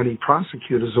Morris County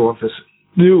Prosecutor's Office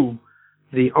knew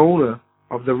the owner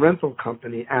of the rental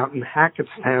company out in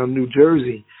Hackettstown, New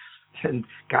Jersey, and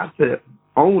got the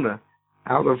owner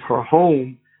out of her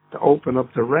home to open up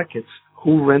the records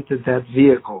who rented that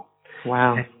vehicle.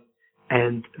 Wow.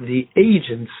 And the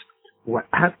agents were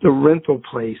at the rental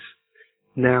place.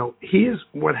 Now, here's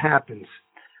what happens.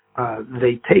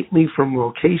 They take me from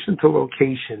location to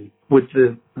location with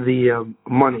the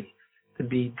money to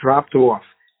be dropped off.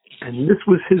 And this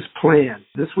was his plan.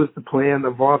 This was the plan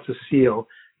of Arthur Seal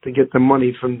to get the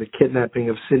money from the kidnapping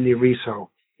of Sidney Reso.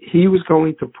 He was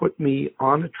going to put me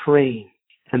on a train,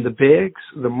 and the bags,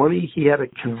 the money, he had a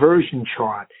conversion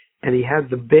chart, and he had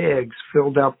the bags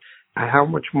filled up how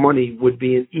much money would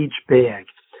be in each bag.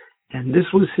 And this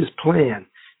was his plan,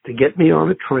 to get me on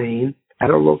a train at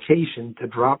a location to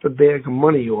drop a bag of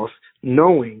money off,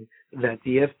 knowing that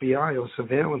the FBI or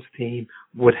surveillance team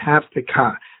would have to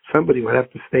somebody would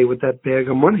have to stay with that bag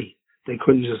of money. They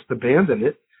couldn't just abandon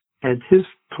it. And his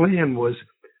plan was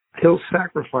he'll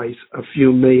sacrifice a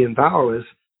few $1 million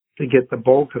to get the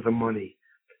bulk of the money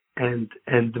and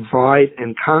divide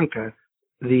and conquer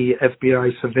the FBI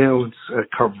surveillance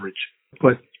coverage.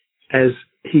 But as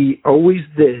he always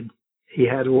did, he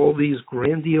had all these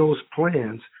grandiose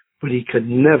plans, but he could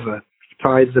never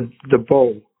tie the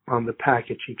bow on the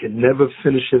package. He could never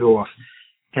finish it off.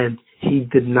 And he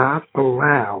did not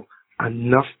allow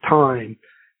enough time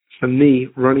for me,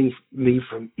 running me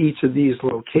from each of these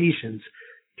locations,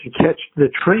 to catch the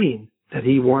train that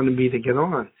he wanted me to get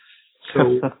on.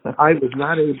 So I was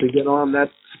not able to get on that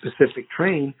specific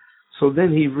train. So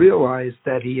then he realized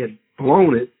that he had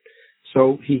blown it.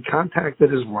 So he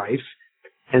contacted his wife,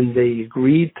 and they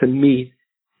agreed to meet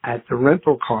at the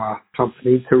rental car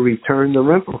company to return the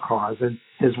rental cars, and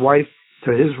his wife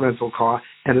to his rental car,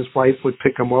 and his wife would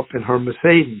pick him up in her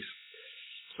Mercedes.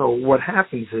 So what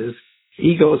happens is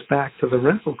he goes back to the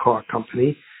rental car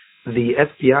company. The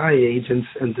FBI agents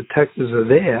and detectives are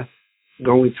there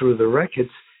going through the records.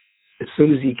 As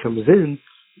soon as he comes in,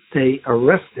 they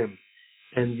arrest him.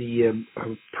 And the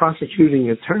prosecuting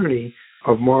attorney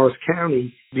of Morris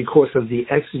County, because of the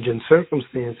exigent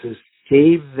circumstances,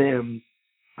 gave them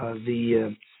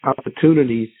the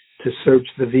opportunity to search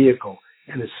the vehicle.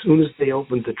 And as soon as they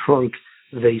opened the trunk,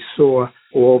 they saw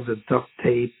all the duct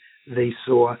tape. They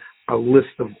saw a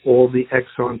list of all the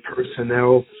Exxon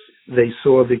personnel. They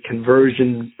saw the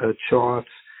conversion charts.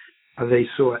 They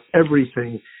saw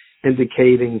everything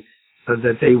indicating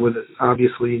that they were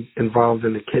obviously involved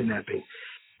in the kidnapping.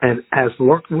 And as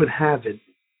luck would have it,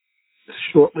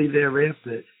 shortly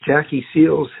thereafter, Jackie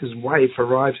Seals, his wife,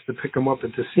 arrives to pick him up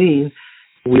at the scene.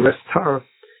 We left her,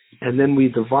 and then we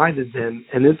divided them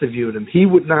and interviewed him. He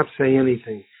would not say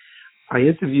anything. I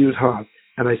interviewed her,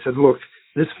 and I said, look,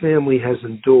 this family has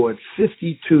endured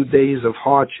 52 days of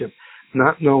hardship,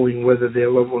 not knowing whether their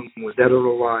loved one was dead or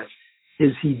alive.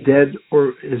 Is he dead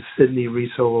or is Sidney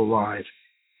Reso alive?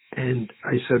 And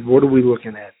I said, what are we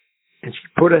looking at? And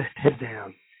she put her head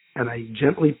down, and I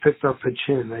gently picked up her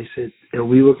chin. I said, are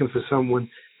we looking for someone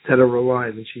dead or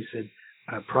alive? And she said,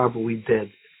 probably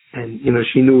dead. And,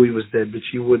 she knew he was dead, but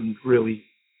she wouldn't really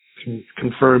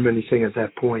confirm anything at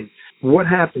that point. What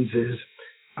happens is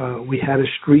we had a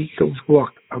streak of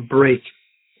luck, a break.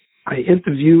 I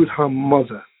interviewed her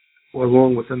mother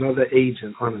along with another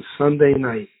agent on a Sunday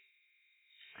night,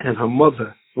 and her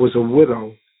mother was a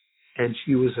widow, and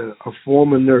she was a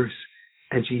former nurse,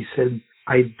 and she said,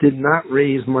 I did not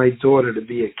raise my daughter to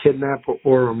be a kidnapper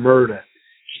or a murderer.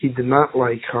 She did not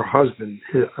like her husband,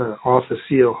 Arthur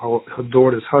Seal, her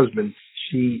daughter's husband.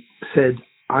 She said,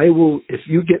 if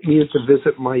you get me in to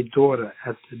visit my daughter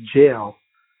at the jail,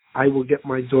 I will get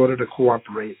my daughter to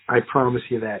cooperate. I promise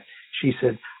you that. She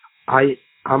said,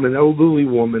 I'm an elderly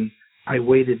woman. I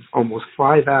waited almost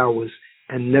 5 hours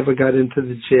and never got into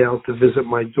the jail to visit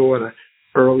my daughter.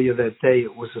 Earlier that day,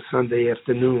 it was a Sunday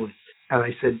afternoon. And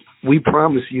I said, we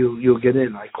promise you'll get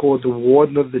in. I called the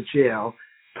warden of the jail,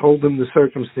 told him the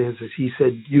circumstances. He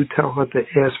said, you tell her to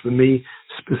ask for me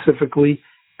specifically,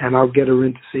 and I'll get her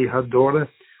in to see her daughter,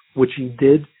 which he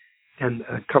did. And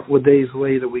a couple of days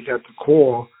later, we got the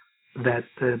call that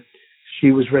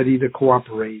she was ready to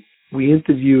cooperate. We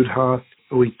interviewed her.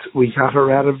 We got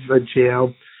her out of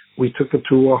jail. We took her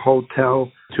to a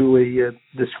hotel, to a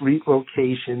discreet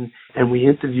location, and we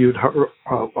interviewed her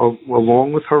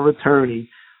along with her attorney,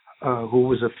 who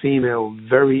was a female,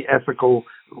 very ethical,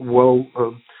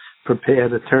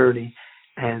 well-prepared attorney.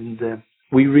 And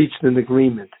we reached an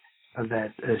agreement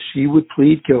that she would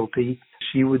plead guilty.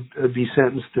 She would be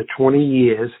sentenced to 20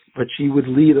 years, but she would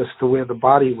lead us to where the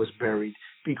body was buried,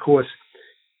 because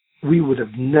we would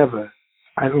have never,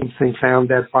 I don't think, found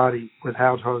that body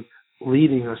without her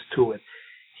leading us to it.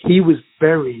 He was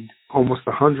buried almost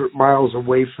 100 miles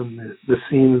away from the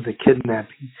scene of the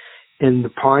kidnapping in the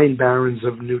Pine Barrens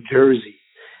of New Jersey.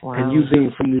 Wow. And you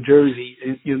being from New Jersey,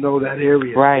 you know that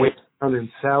area, right, way down in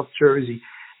South Jersey.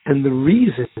 And the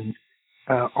reason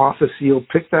Arthur Seal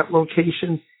picked that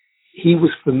location, he was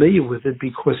familiar with it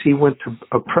because he went to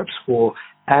a prep school,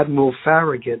 Admiral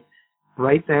Farragut,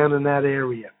 right down in that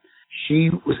area.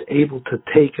 She was able to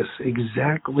take us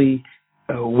exactly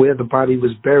where the body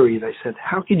was buried. I said,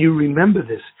 how can you remember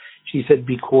this? She said,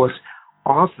 because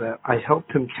Arthur, I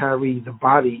helped him carry the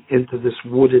body into this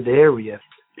wooded area.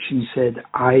 She said,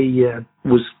 I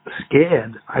was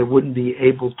scared I wouldn't be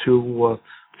able to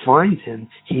find him.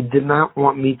 He did not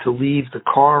want me to leave the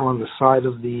car on the side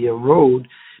of the road,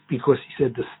 because he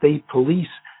said the state police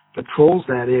patrols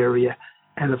that area,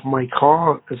 and if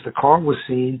the car was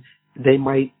seen, they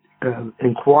might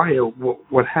inquire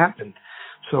what happened.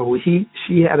 So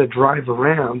she had to drive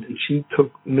around, and she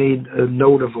made a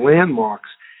note of landmarks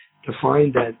to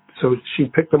find that. So she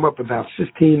picked him up about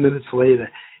 15 minutes later.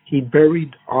 He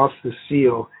buried Arthur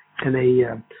Seal in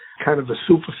a kind of a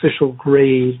superficial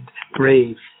grave.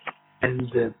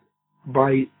 And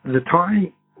by the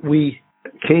time we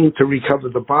came to recover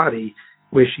the body,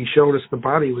 where she showed us the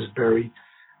body was buried,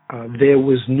 there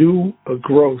was new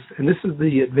growth. And this is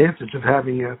the advantage of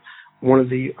having one of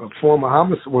the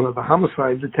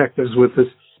homicide detectives with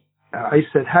us. I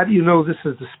said, how do you know this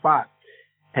is the spot?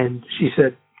 And she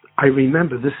said, I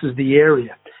remember, this is the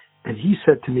area. And he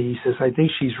said to me, he says, I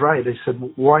think she's right. I said,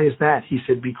 why is that? He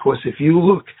said, because if you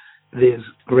look, there's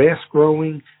grass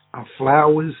growing,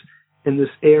 flowers in this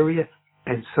area,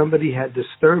 and somebody had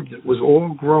disturbed it. It was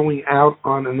all growing out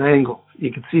on an angle.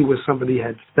 You could see where somebody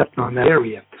had stepped on that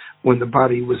area when the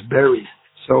body was buried.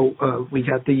 So we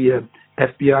got the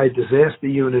FBI disaster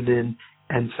unit in,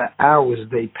 and for hours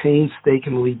they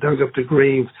painstakingly dug up the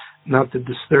grave not to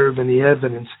disturb any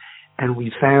evidence, and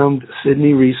we found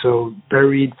Sidney Reso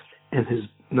buried in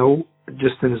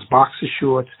just in his boxer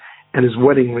shorts, and his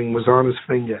wedding ring was on his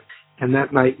finger. And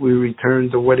that night we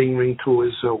returned the wedding ring to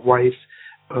his wife,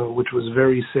 which was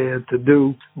very sad to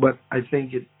do, but I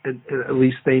think at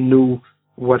least they knew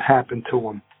what happened to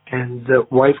him. And the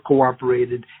wife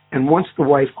cooperated, and once the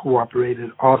wife cooperated,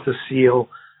 Arthur Seal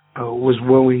was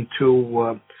willing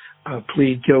to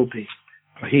plead guilty.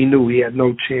 He knew he had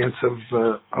no chance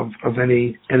of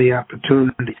any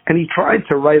opportunity, and he tried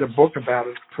to write a book about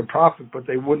it for profit, but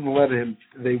they wouldn't let him.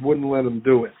 They wouldn't let him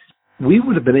do it. we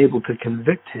would have been able to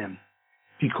convict him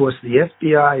because the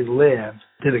FBI lab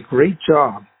did a great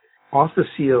job. Arthur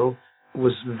Seal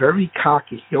was very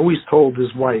cocky. He always told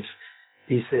his wife,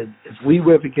 he said, if we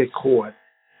ever get caught,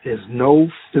 there's no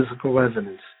physical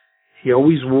evidence. He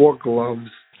always wore gloves.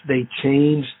 They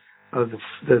changed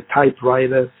the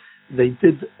typewriter. They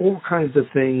did all kinds of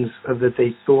things that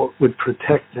they thought would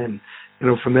protect them,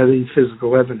 from any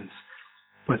physical evidence.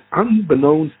 But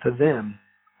unbeknownst to them,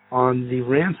 on the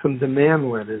ransom demand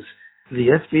letters,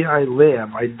 the FBI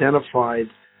lab identified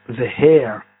the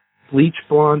hair, bleach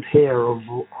blonde hair of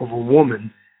a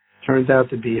woman, turned out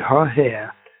to be her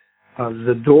hair,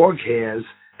 the dog hairs,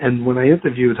 and when I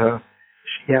interviewed her,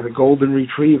 she had a golden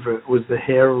retriever. It was the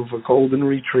hair of a golden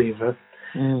retriever.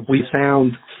 Mm. We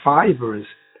found fibers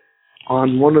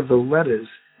on one of the letters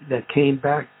that came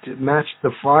back to match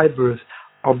the fibers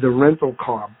of the rental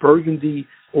car, burgundy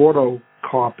auto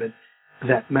carpet,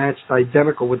 that matched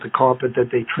identical with the carpet that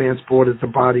they transported the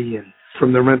body in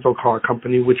from the rental car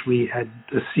company, which we had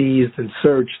seized and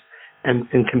searched and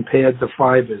compared the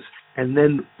fibers. And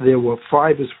then there were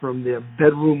fibers from their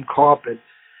bedroom carpet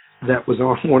that was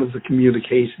on one of the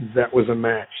communications that was a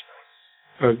match,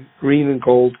 a green and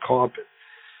gold carpet.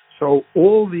 So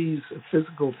all these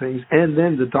physical things, and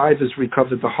then the divers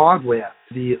recovered the hardware,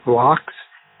 the locks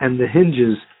and the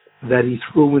hinges that he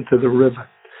threw into the river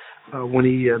when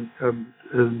he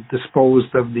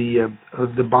disposed of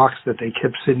the box that they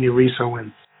kept Sidney Reso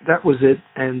in. That was it,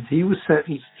 and he was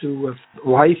sentenced to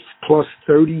life plus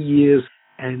 30 years,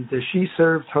 and she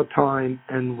served her time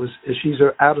and she's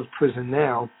out of prison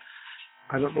now.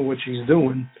 I don't know what she's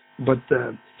doing, but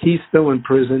he's still in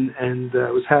prison, and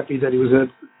I was happy that he was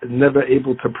never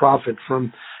able to profit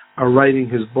from writing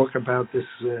his book about this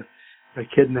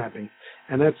kidnapping.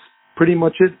 And that's pretty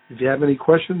much it. If you have any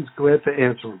questions, glad to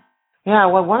answer them. Yeah,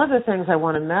 well, one of the things I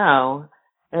want to know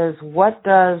is, what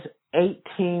does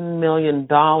 $18 million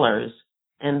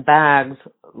in bags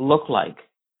look like?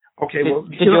 Okay, well,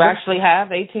 did you actually have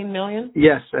 $18 million?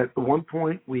 Yes, at one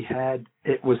point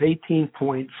it was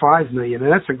 $18.5 million,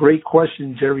 and that's a great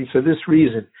question, Jerry, for this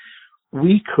reason.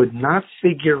 We could not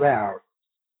figure out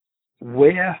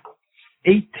where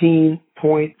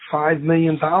 $18.5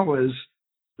 million,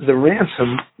 the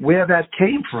ransom, where that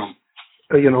came from.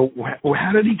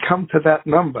 How did he come to that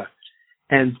number?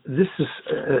 And this is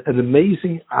an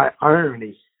amazing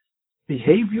irony.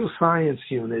 Behavioral Science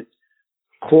Unit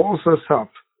calls us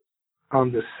up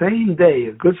on the same day.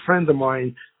 A good friend of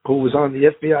mine who was on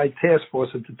the FBI task force,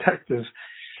 a detective,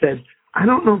 said, I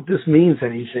don't know if this means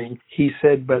anything. He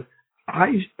said, but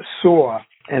I saw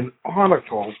an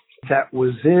article that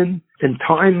was in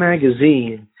Time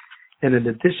magazine, in an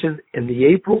edition, in the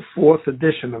April 4th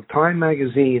edition of Time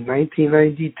magazine,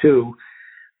 1992,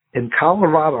 in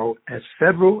Colorado, as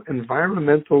federal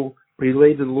environmental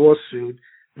related lawsuit,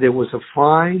 there was a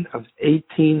fine of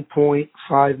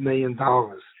 $18.5 million.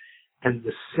 And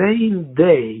the same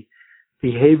day,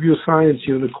 Behavioral Science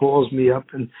Unit calls me up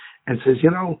and says,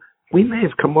 we may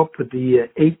have come up with the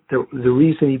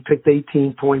reason he picked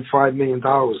 $18.5 million.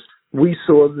 We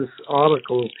saw this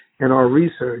article in our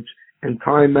research in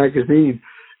Time magazine.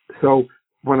 So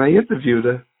when I interviewed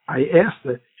her, I asked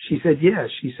her, she said, yes.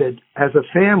 She said, as a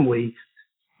family,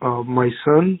 my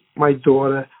son, my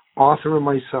daughter, Arthur, and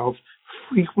myself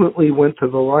frequently went to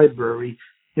the library.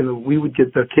 We would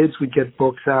get, the kids would get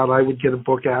books out. I would get a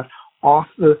book out.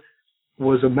 Arthur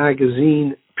was a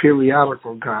magazine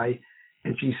periodical guy.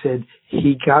 And she said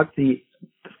he got the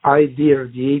idea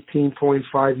of the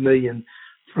 $18.5 million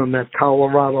from that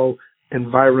Colorado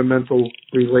environmental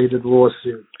related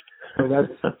lawsuit. So that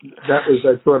was,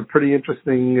 I thought, a pretty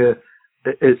interesting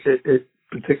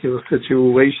particular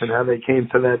situation, how they came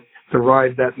to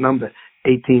derive that number,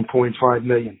 $18.5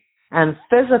 million. And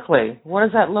physically, what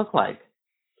does that look like?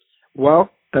 Well,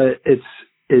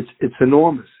 it's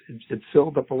enormous. It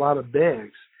filled up a lot of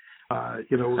bags.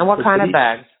 And what kind of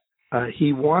bags?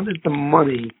 He wanted the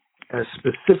money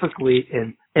specifically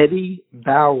in Eddie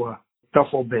Bauer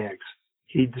duffel bags.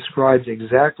 He describes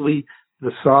exactly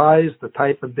the size, the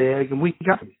type of bag, and we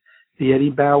got the Eddie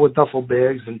Bauer duffel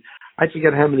bags, and I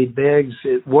forget how many bags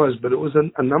it was, but it was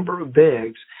a number of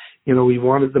bags. He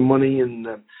wanted the money in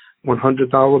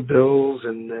 $100 bills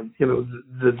and,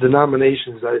 the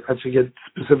denominations, I forget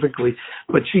specifically,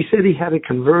 but she said he had a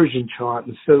conversion chart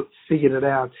and figured it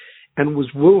out and was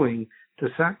willing to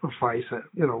sacrifice,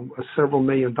 several $1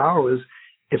 million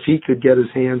if he could get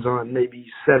his hands on maybe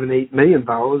 $7-8 million.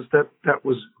 That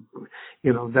was,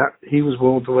 that he was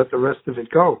willing to let the rest of it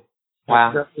go.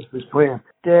 Wow. That was his plan.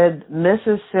 Did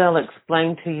Mrs. Seal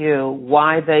explain to you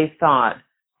why they thought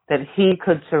that he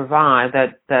could survive,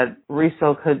 that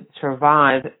Reso could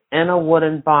survive in a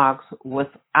wooden box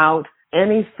without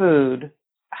any food,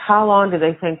 how long did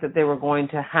they think that they were going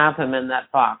to have him in that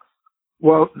box?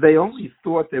 Well, they only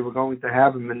thought they were going to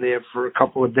have him in there for a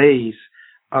couple of days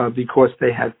because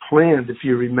they had planned, if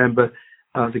you remember,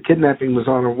 the kidnapping was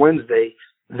on a Wednesday.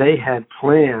 They had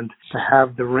planned to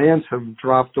have the ransom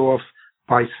dropped off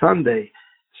by Sunday.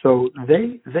 So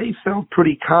they felt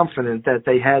pretty confident that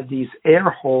they had these air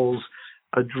holes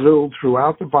drilled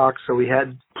throughout the box, so we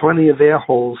had plenty of air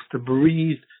holes to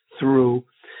breathe through,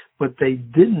 but they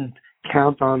didn't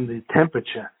count on the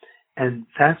temperature. And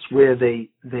that's where they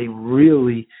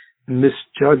really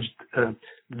misjudged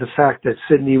the fact that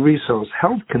Sidney Reso's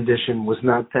health condition was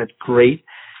not that great,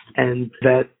 and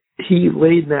that he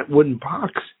laid in that wooden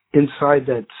box inside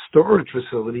that storage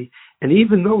facility. And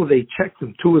even though they checked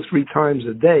him 2 or 3 times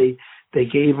a day, they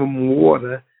gave him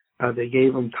water, they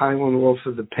gave him Tylenol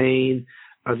for the pain.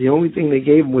 The only thing they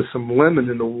gave him was some lemon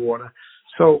in the water.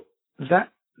 So that,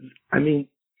 I mean,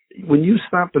 when you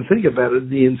stop and think about it,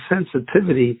 the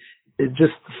insensitivity, it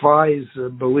just defies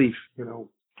belief. You know,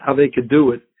 how they could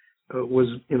do it was,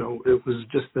 you know, it was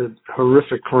just a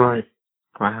horrific crime.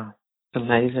 Wow.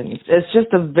 Amazing. It's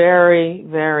just a very,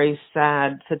 very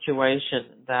sad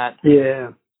situation that, yeah,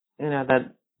 you know,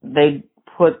 that they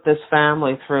put this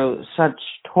family through such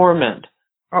torment,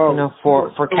 you know,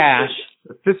 for cash.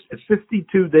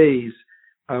 52 days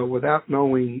without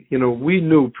knowing, you know, we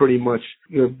knew pretty much,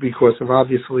 you know, because of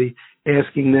obviously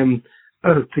asking them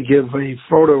to give a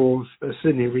photo of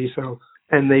Sidney Reso,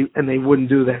 and they wouldn't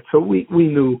do that. So we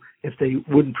knew if they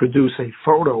wouldn't produce a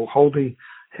photo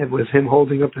with him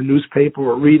holding up a newspaper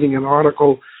or reading an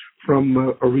article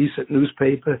from a recent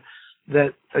newspaper,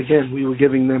 that, again, we were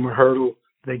giving them a hurdle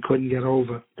they couldn't get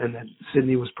over, and that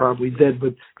Sidney was probably dead.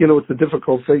 But, you know, it's a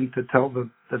difficult thing to tell the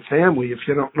family if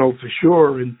you don't know for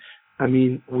sure. And, I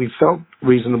mean, we felt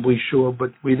reasonably sure,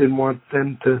 but we didn't want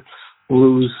them to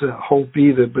lose hope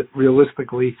either, but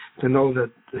realistically to know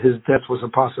that his death was a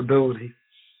possibility.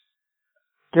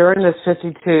 During this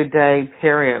 52-day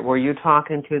period, were you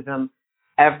talking to them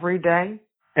every day?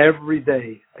 Every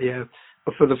day, yeah.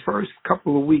 But for the first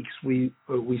couple of weeks, we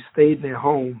stayed in their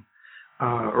home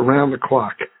around the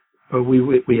clock.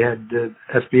 We had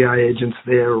FBI agents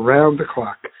there around the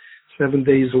clock, 7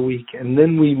 days a week, and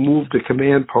then we moved the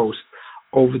command post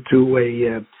over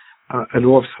to an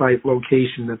off-site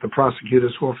location that the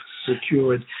prosecutor's office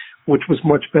secured, which was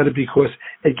much better because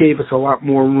it gave us a lot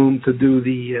more room to do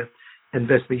the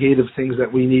investigative things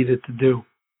that we needed to do.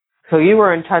 So you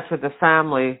were in touch with the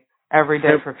family every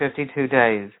day for 52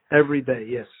 days? Every day,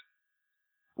 yes.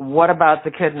 What about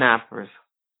the kidnappers?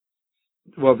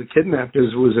 Well, the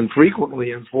kidnappers was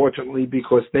infrequently, unfortunately,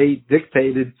 because they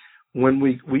dictated when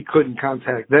we couldn't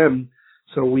contact them,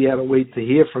 so we had to wait to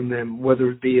hear from them, whether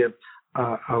it be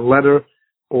a letter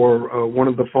or one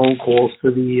of the phone calls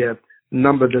to the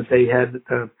number that they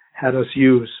had us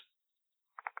use.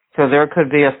 So there could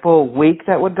be a full week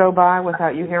that would go by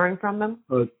without you hearing from them?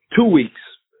 2 weeks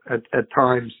at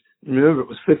times. Remember, it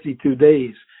was 52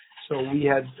 days. So we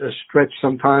had a stretch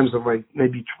sometimes of like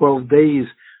maybe 12 days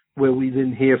where we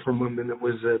didn't hear from them, and it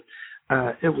was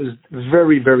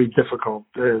very, very difficult,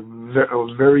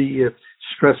 very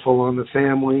stressful on the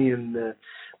family. And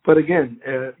but again,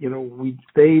 you know, we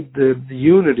stayed the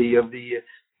unity of the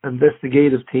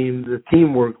investigative team. The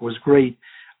teamwork was great.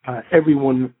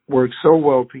 Everyone worked so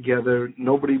well together.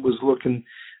 Nobody was looking,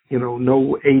 you know,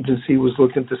 no agency was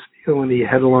looking to steal any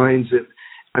headlines.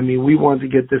 I mean, we wanted to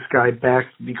get this guy back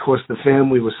because the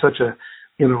family was such a,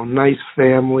 you know, nice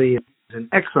family. And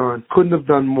Exxon couldn't have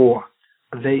done more.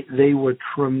 They were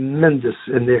tremendous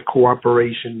in their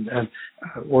cooperation and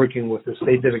working with us.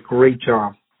 They did a great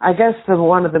job. I guess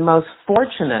one of the most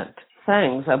fortunate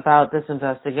things about this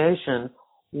investigation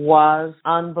was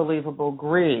unbelievable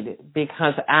greed,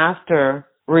 because after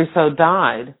Reso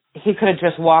died, he could have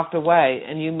just walked away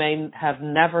and you may have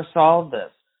never solved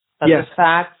this. But yes. The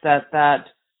fact that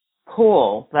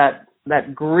pull,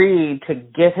 that greed to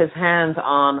get his hands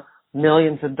on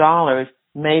millions of dollars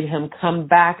made him come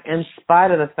back in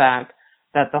spite of the fact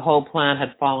that the whole plan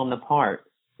had fallen apart.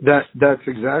 That's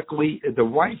exactly, the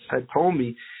wife had told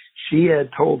me, she had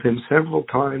told him several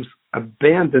times,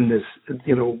 abandon this,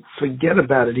 you know, forget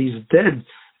about it, he's dead.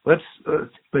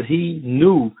 But he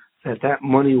knew that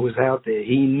money was out there.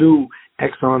 He knew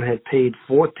Exxon had paid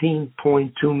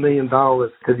 $14.2 million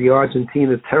to the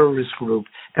Argentina terrorist group.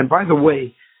 And by the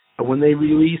way, when they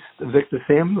released Victor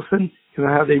Samuelson, you know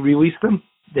how they released him?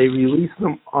 They released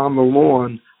him on the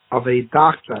lawn of a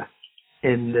doctor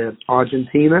in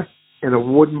Argentina in a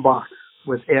wooden box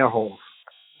with air holes.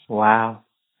 Wow.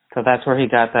 So that's where he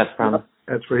got that from.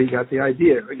 That's where he got the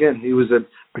idea. Again, he was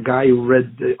a guy who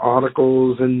read the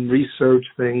articles and researched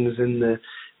things and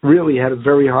really had a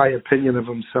very high opinion of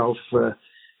himself.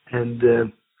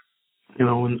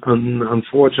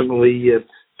 Unfortunately,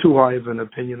 too high of an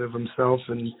opinion of himself,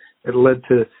 and it led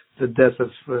to the death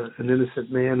of an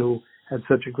innocent man who had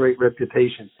such a great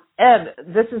reputation. Ed,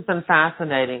 this has been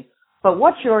fascinating, but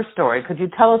what's your story? Could you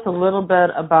tell us a little bit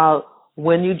about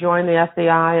when you joined the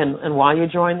FBI and why you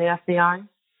joined the FBI?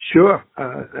 Sure.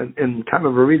 In kind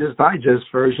of a Reader's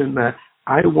Digest version,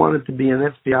 I wanted to be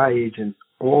an FBI agent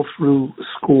all through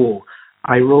school.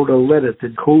 I wrote a letter to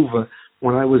Hoover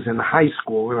when I was in high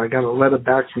school, and I got a letter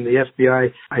back from the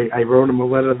FBI. I wrote him a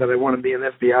letter that I want to be an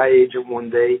FBI agent one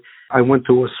day. I went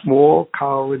to a small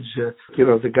college.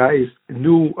 The guys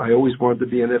knew I always wanted to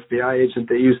be an FBI agent.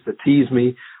 They used to tease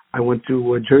me. I went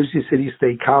to Jersey City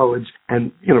State College,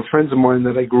 and, friends of mine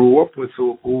that I grew up with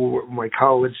who were my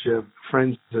college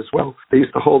friends as well, they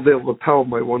used to hold their lapel.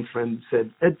 My one friend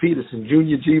said, Ed Petersen,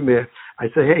 Junior G-Man. I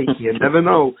said, hey, you never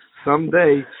know.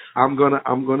 Someday I'm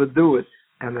gonna do it.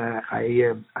 And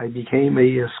I became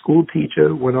a school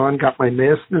teacher, went on, got my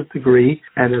master's degree,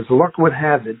 and as luck would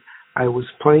have it, I was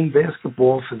playing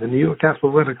basketball for the New York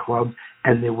Athletic Club,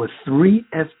 and there were 3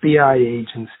 FBI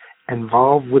agents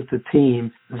involved with the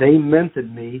team. They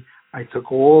mentored me. I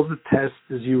took all the tests.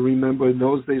 As you remember, in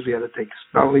those days, we had to take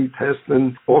spelling tests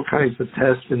and all kinds of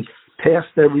tests, and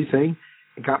passed everything.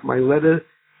 I got my letter,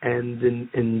 and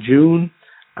in June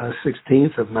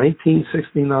 16th of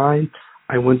 1969,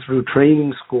 I went through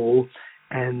training school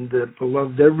and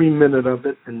loved every minute of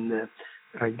it. And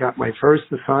I got my first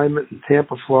assignment in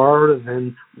Tampa, Florida,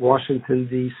 then Washington,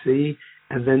 D.C.,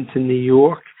 and then to New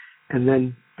York, and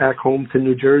then back home to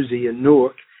New Jersey and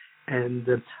Newark. And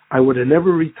I would have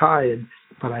never retired,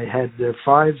 but I had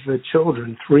 5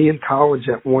 children, 3 in college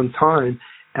at one time,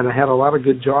 and I had a lot of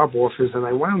good job offers. And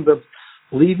I wound up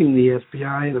leaving the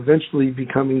FBI and eventually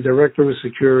becoming Director of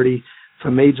Security for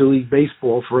Major League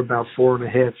Baseball for about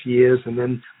 4.5 years. And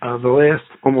then the last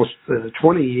almost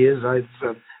 20 years,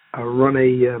 I've run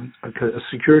a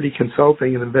security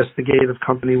consulting and investigative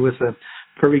company with a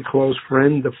very close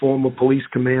friend, the former police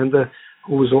commander,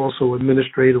 who was also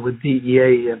administrator with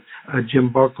DEA,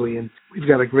 Jim Buckley. And we've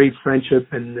got a great friendship,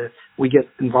 and we get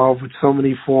involved with so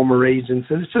many former agents,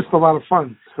 and it's just a lot of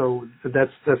fun. So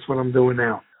that's what I'm doing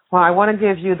now. Well, I want to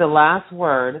give you the last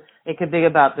word. It could be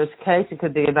about this case. It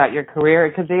could be about your career.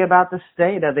 It could be about the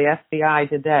state of the FBI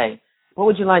today. What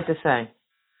would you like to say?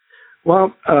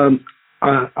 Well,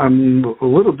 I'm a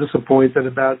little disappointed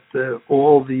about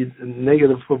all the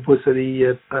negative publicity.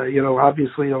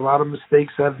 Obviously a lot of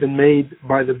mistakes have been made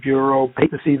by the Bureau. I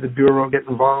hate to see the Bureau get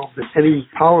involved in any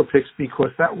politics,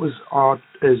 because that was,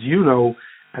 as you know,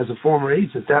 as a former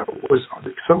agent, that was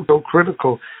so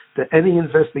critical to any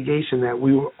investigation, that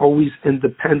we were always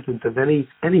independent of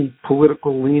any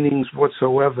political leanings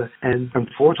whatsoever. And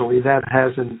unfortunately, that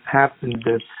hasn't happened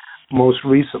most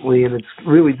recently, and it's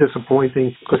really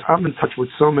disappointing, because I'm in touch with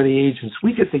so many agents.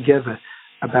 We get together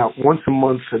about once a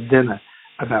month for dinner,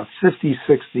 about 50,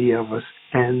 60 of us,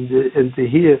 and to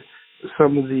hear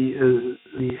some of the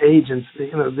agents,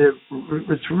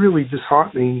 it's really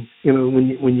disheartening,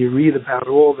 when you read about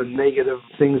all the negative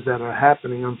things that are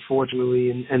happening, unfortunately,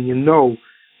 and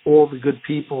all the good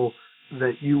people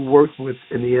that you worked with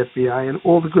in the FBI and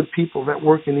all the good people that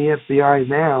work in the FBI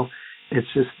now. It's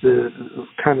just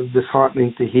kind of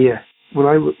disheartening to hear. When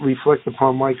I reflect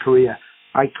upon my career,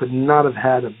 I could not have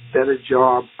had a better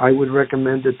job. I would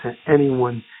recommend it to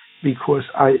anyone, because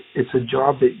it's a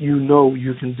job that you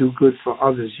can do good for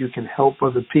others, you can help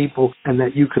other people, and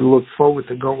that you can look forward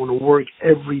to going to work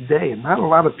every day. And not a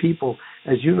lot of people,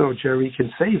 as you know, Jerry, can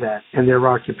say that in their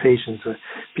occupations.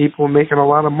 People are making a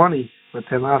lot of money, but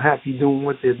they're not happy doing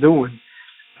what they're doing.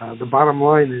 The bottom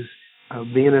line is,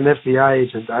 being an FBI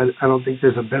agent, I don't think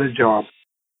there's a better job.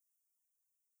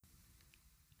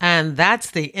 And that's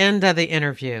the end of the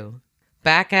interview.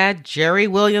 Back at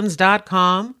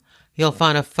jerrywilliams.com, you'll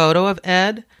find a photo of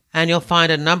Ed, and you'll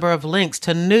find a number of links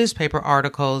to newspaper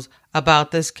articles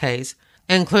about this case,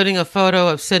 including a photo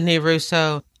of Sidney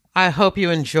Reso. I hope you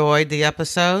enjoyed the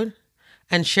episode,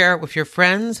 and share it with your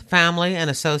friends, family, and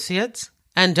associates.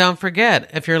 And don't forget,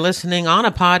 if you're listening on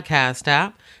a podcast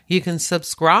app, you can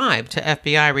subscribe to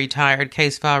FBI Retired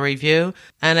Case File Review,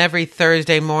 and every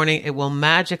Thursday morning it will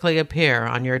magically appear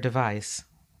on your device.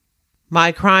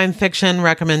 My crime fiction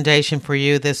recommendation for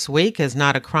you this week is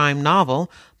not a crime novel,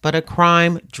 but a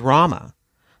crime drama.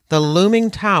 The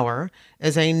Looming Tower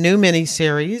is a new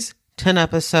miniseries, 10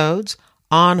 episodes,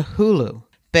 on Hulu,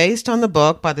 based on the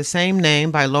book by the same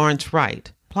name by Lawrence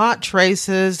Wright. plot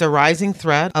traces the rising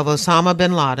threat of Osama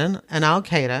bin Laden and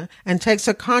al-Qaeda and takes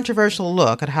a controversial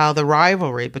look at how the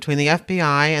rivalry between the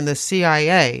FBI and the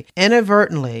CIA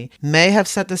inadvertently may have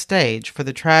set the stage for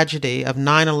the tragedy of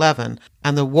 9/11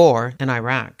 and the war in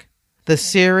Iraq. The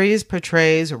series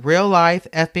portrays real-life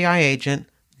FBI agent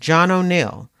John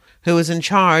O'Neill, who was in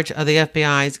charge of the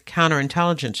FBI's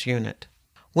counterintelligence unit.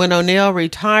 When O'Neill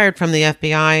retired from the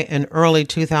FBI in early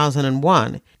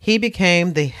 2001, he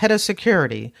became the head of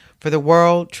security for the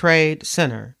World Trade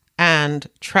Center and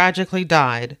tragically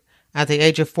died at the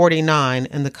age of 49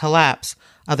 in the collapse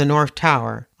of the North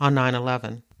Tower on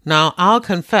 9/11. Now, I'll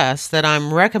confess that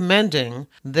I'm recommending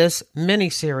this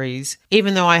miniseries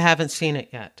even though I haven't seen it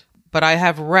yet. But I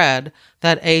have read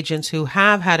that agents who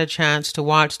have had a chance to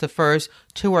watch the first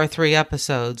 2 or 3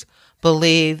 episodes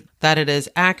believe that it is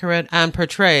accurate and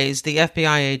portrays the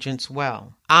FBI agents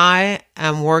well. I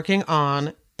am working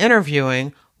on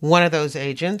interviewing one of those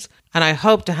agents, and I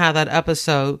hope to have that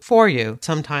episode for you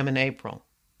sometime in April.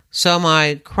 So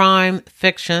my crime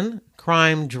fiction,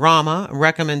 crime drama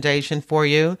recommendation for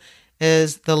you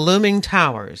is The Looming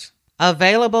Towers,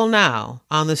 available now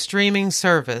on the streaming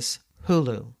service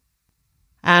Hulu.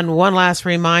 And one last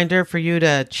reminder for you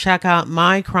to check out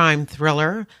my crime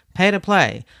thriller, Pay to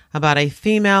Play, about a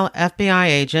female FBI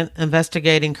agent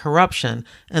investigating corruption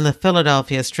in the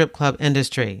Philadelphia strip club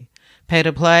industry. Pay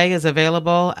to Play is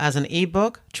available as an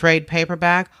ebook, trade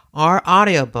paperback, or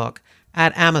audiobook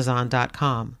at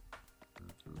Amazon.com.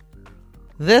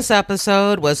 This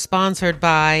episode was sponsored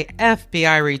by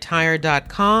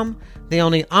FBIRetired.com, the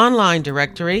only online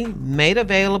directory made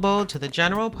available to the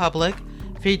general public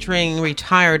featuring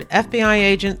retired FBI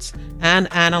agents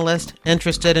and analysts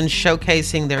interested in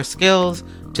showcasing their skills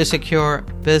to secure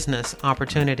business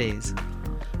opportunities.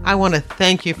 I want to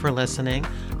thank you for listening,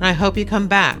 and I hope you come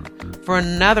back for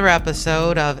another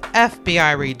episode of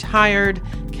FBI Retired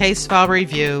Case File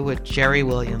Review with Jerry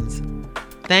Williams.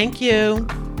 Thank you.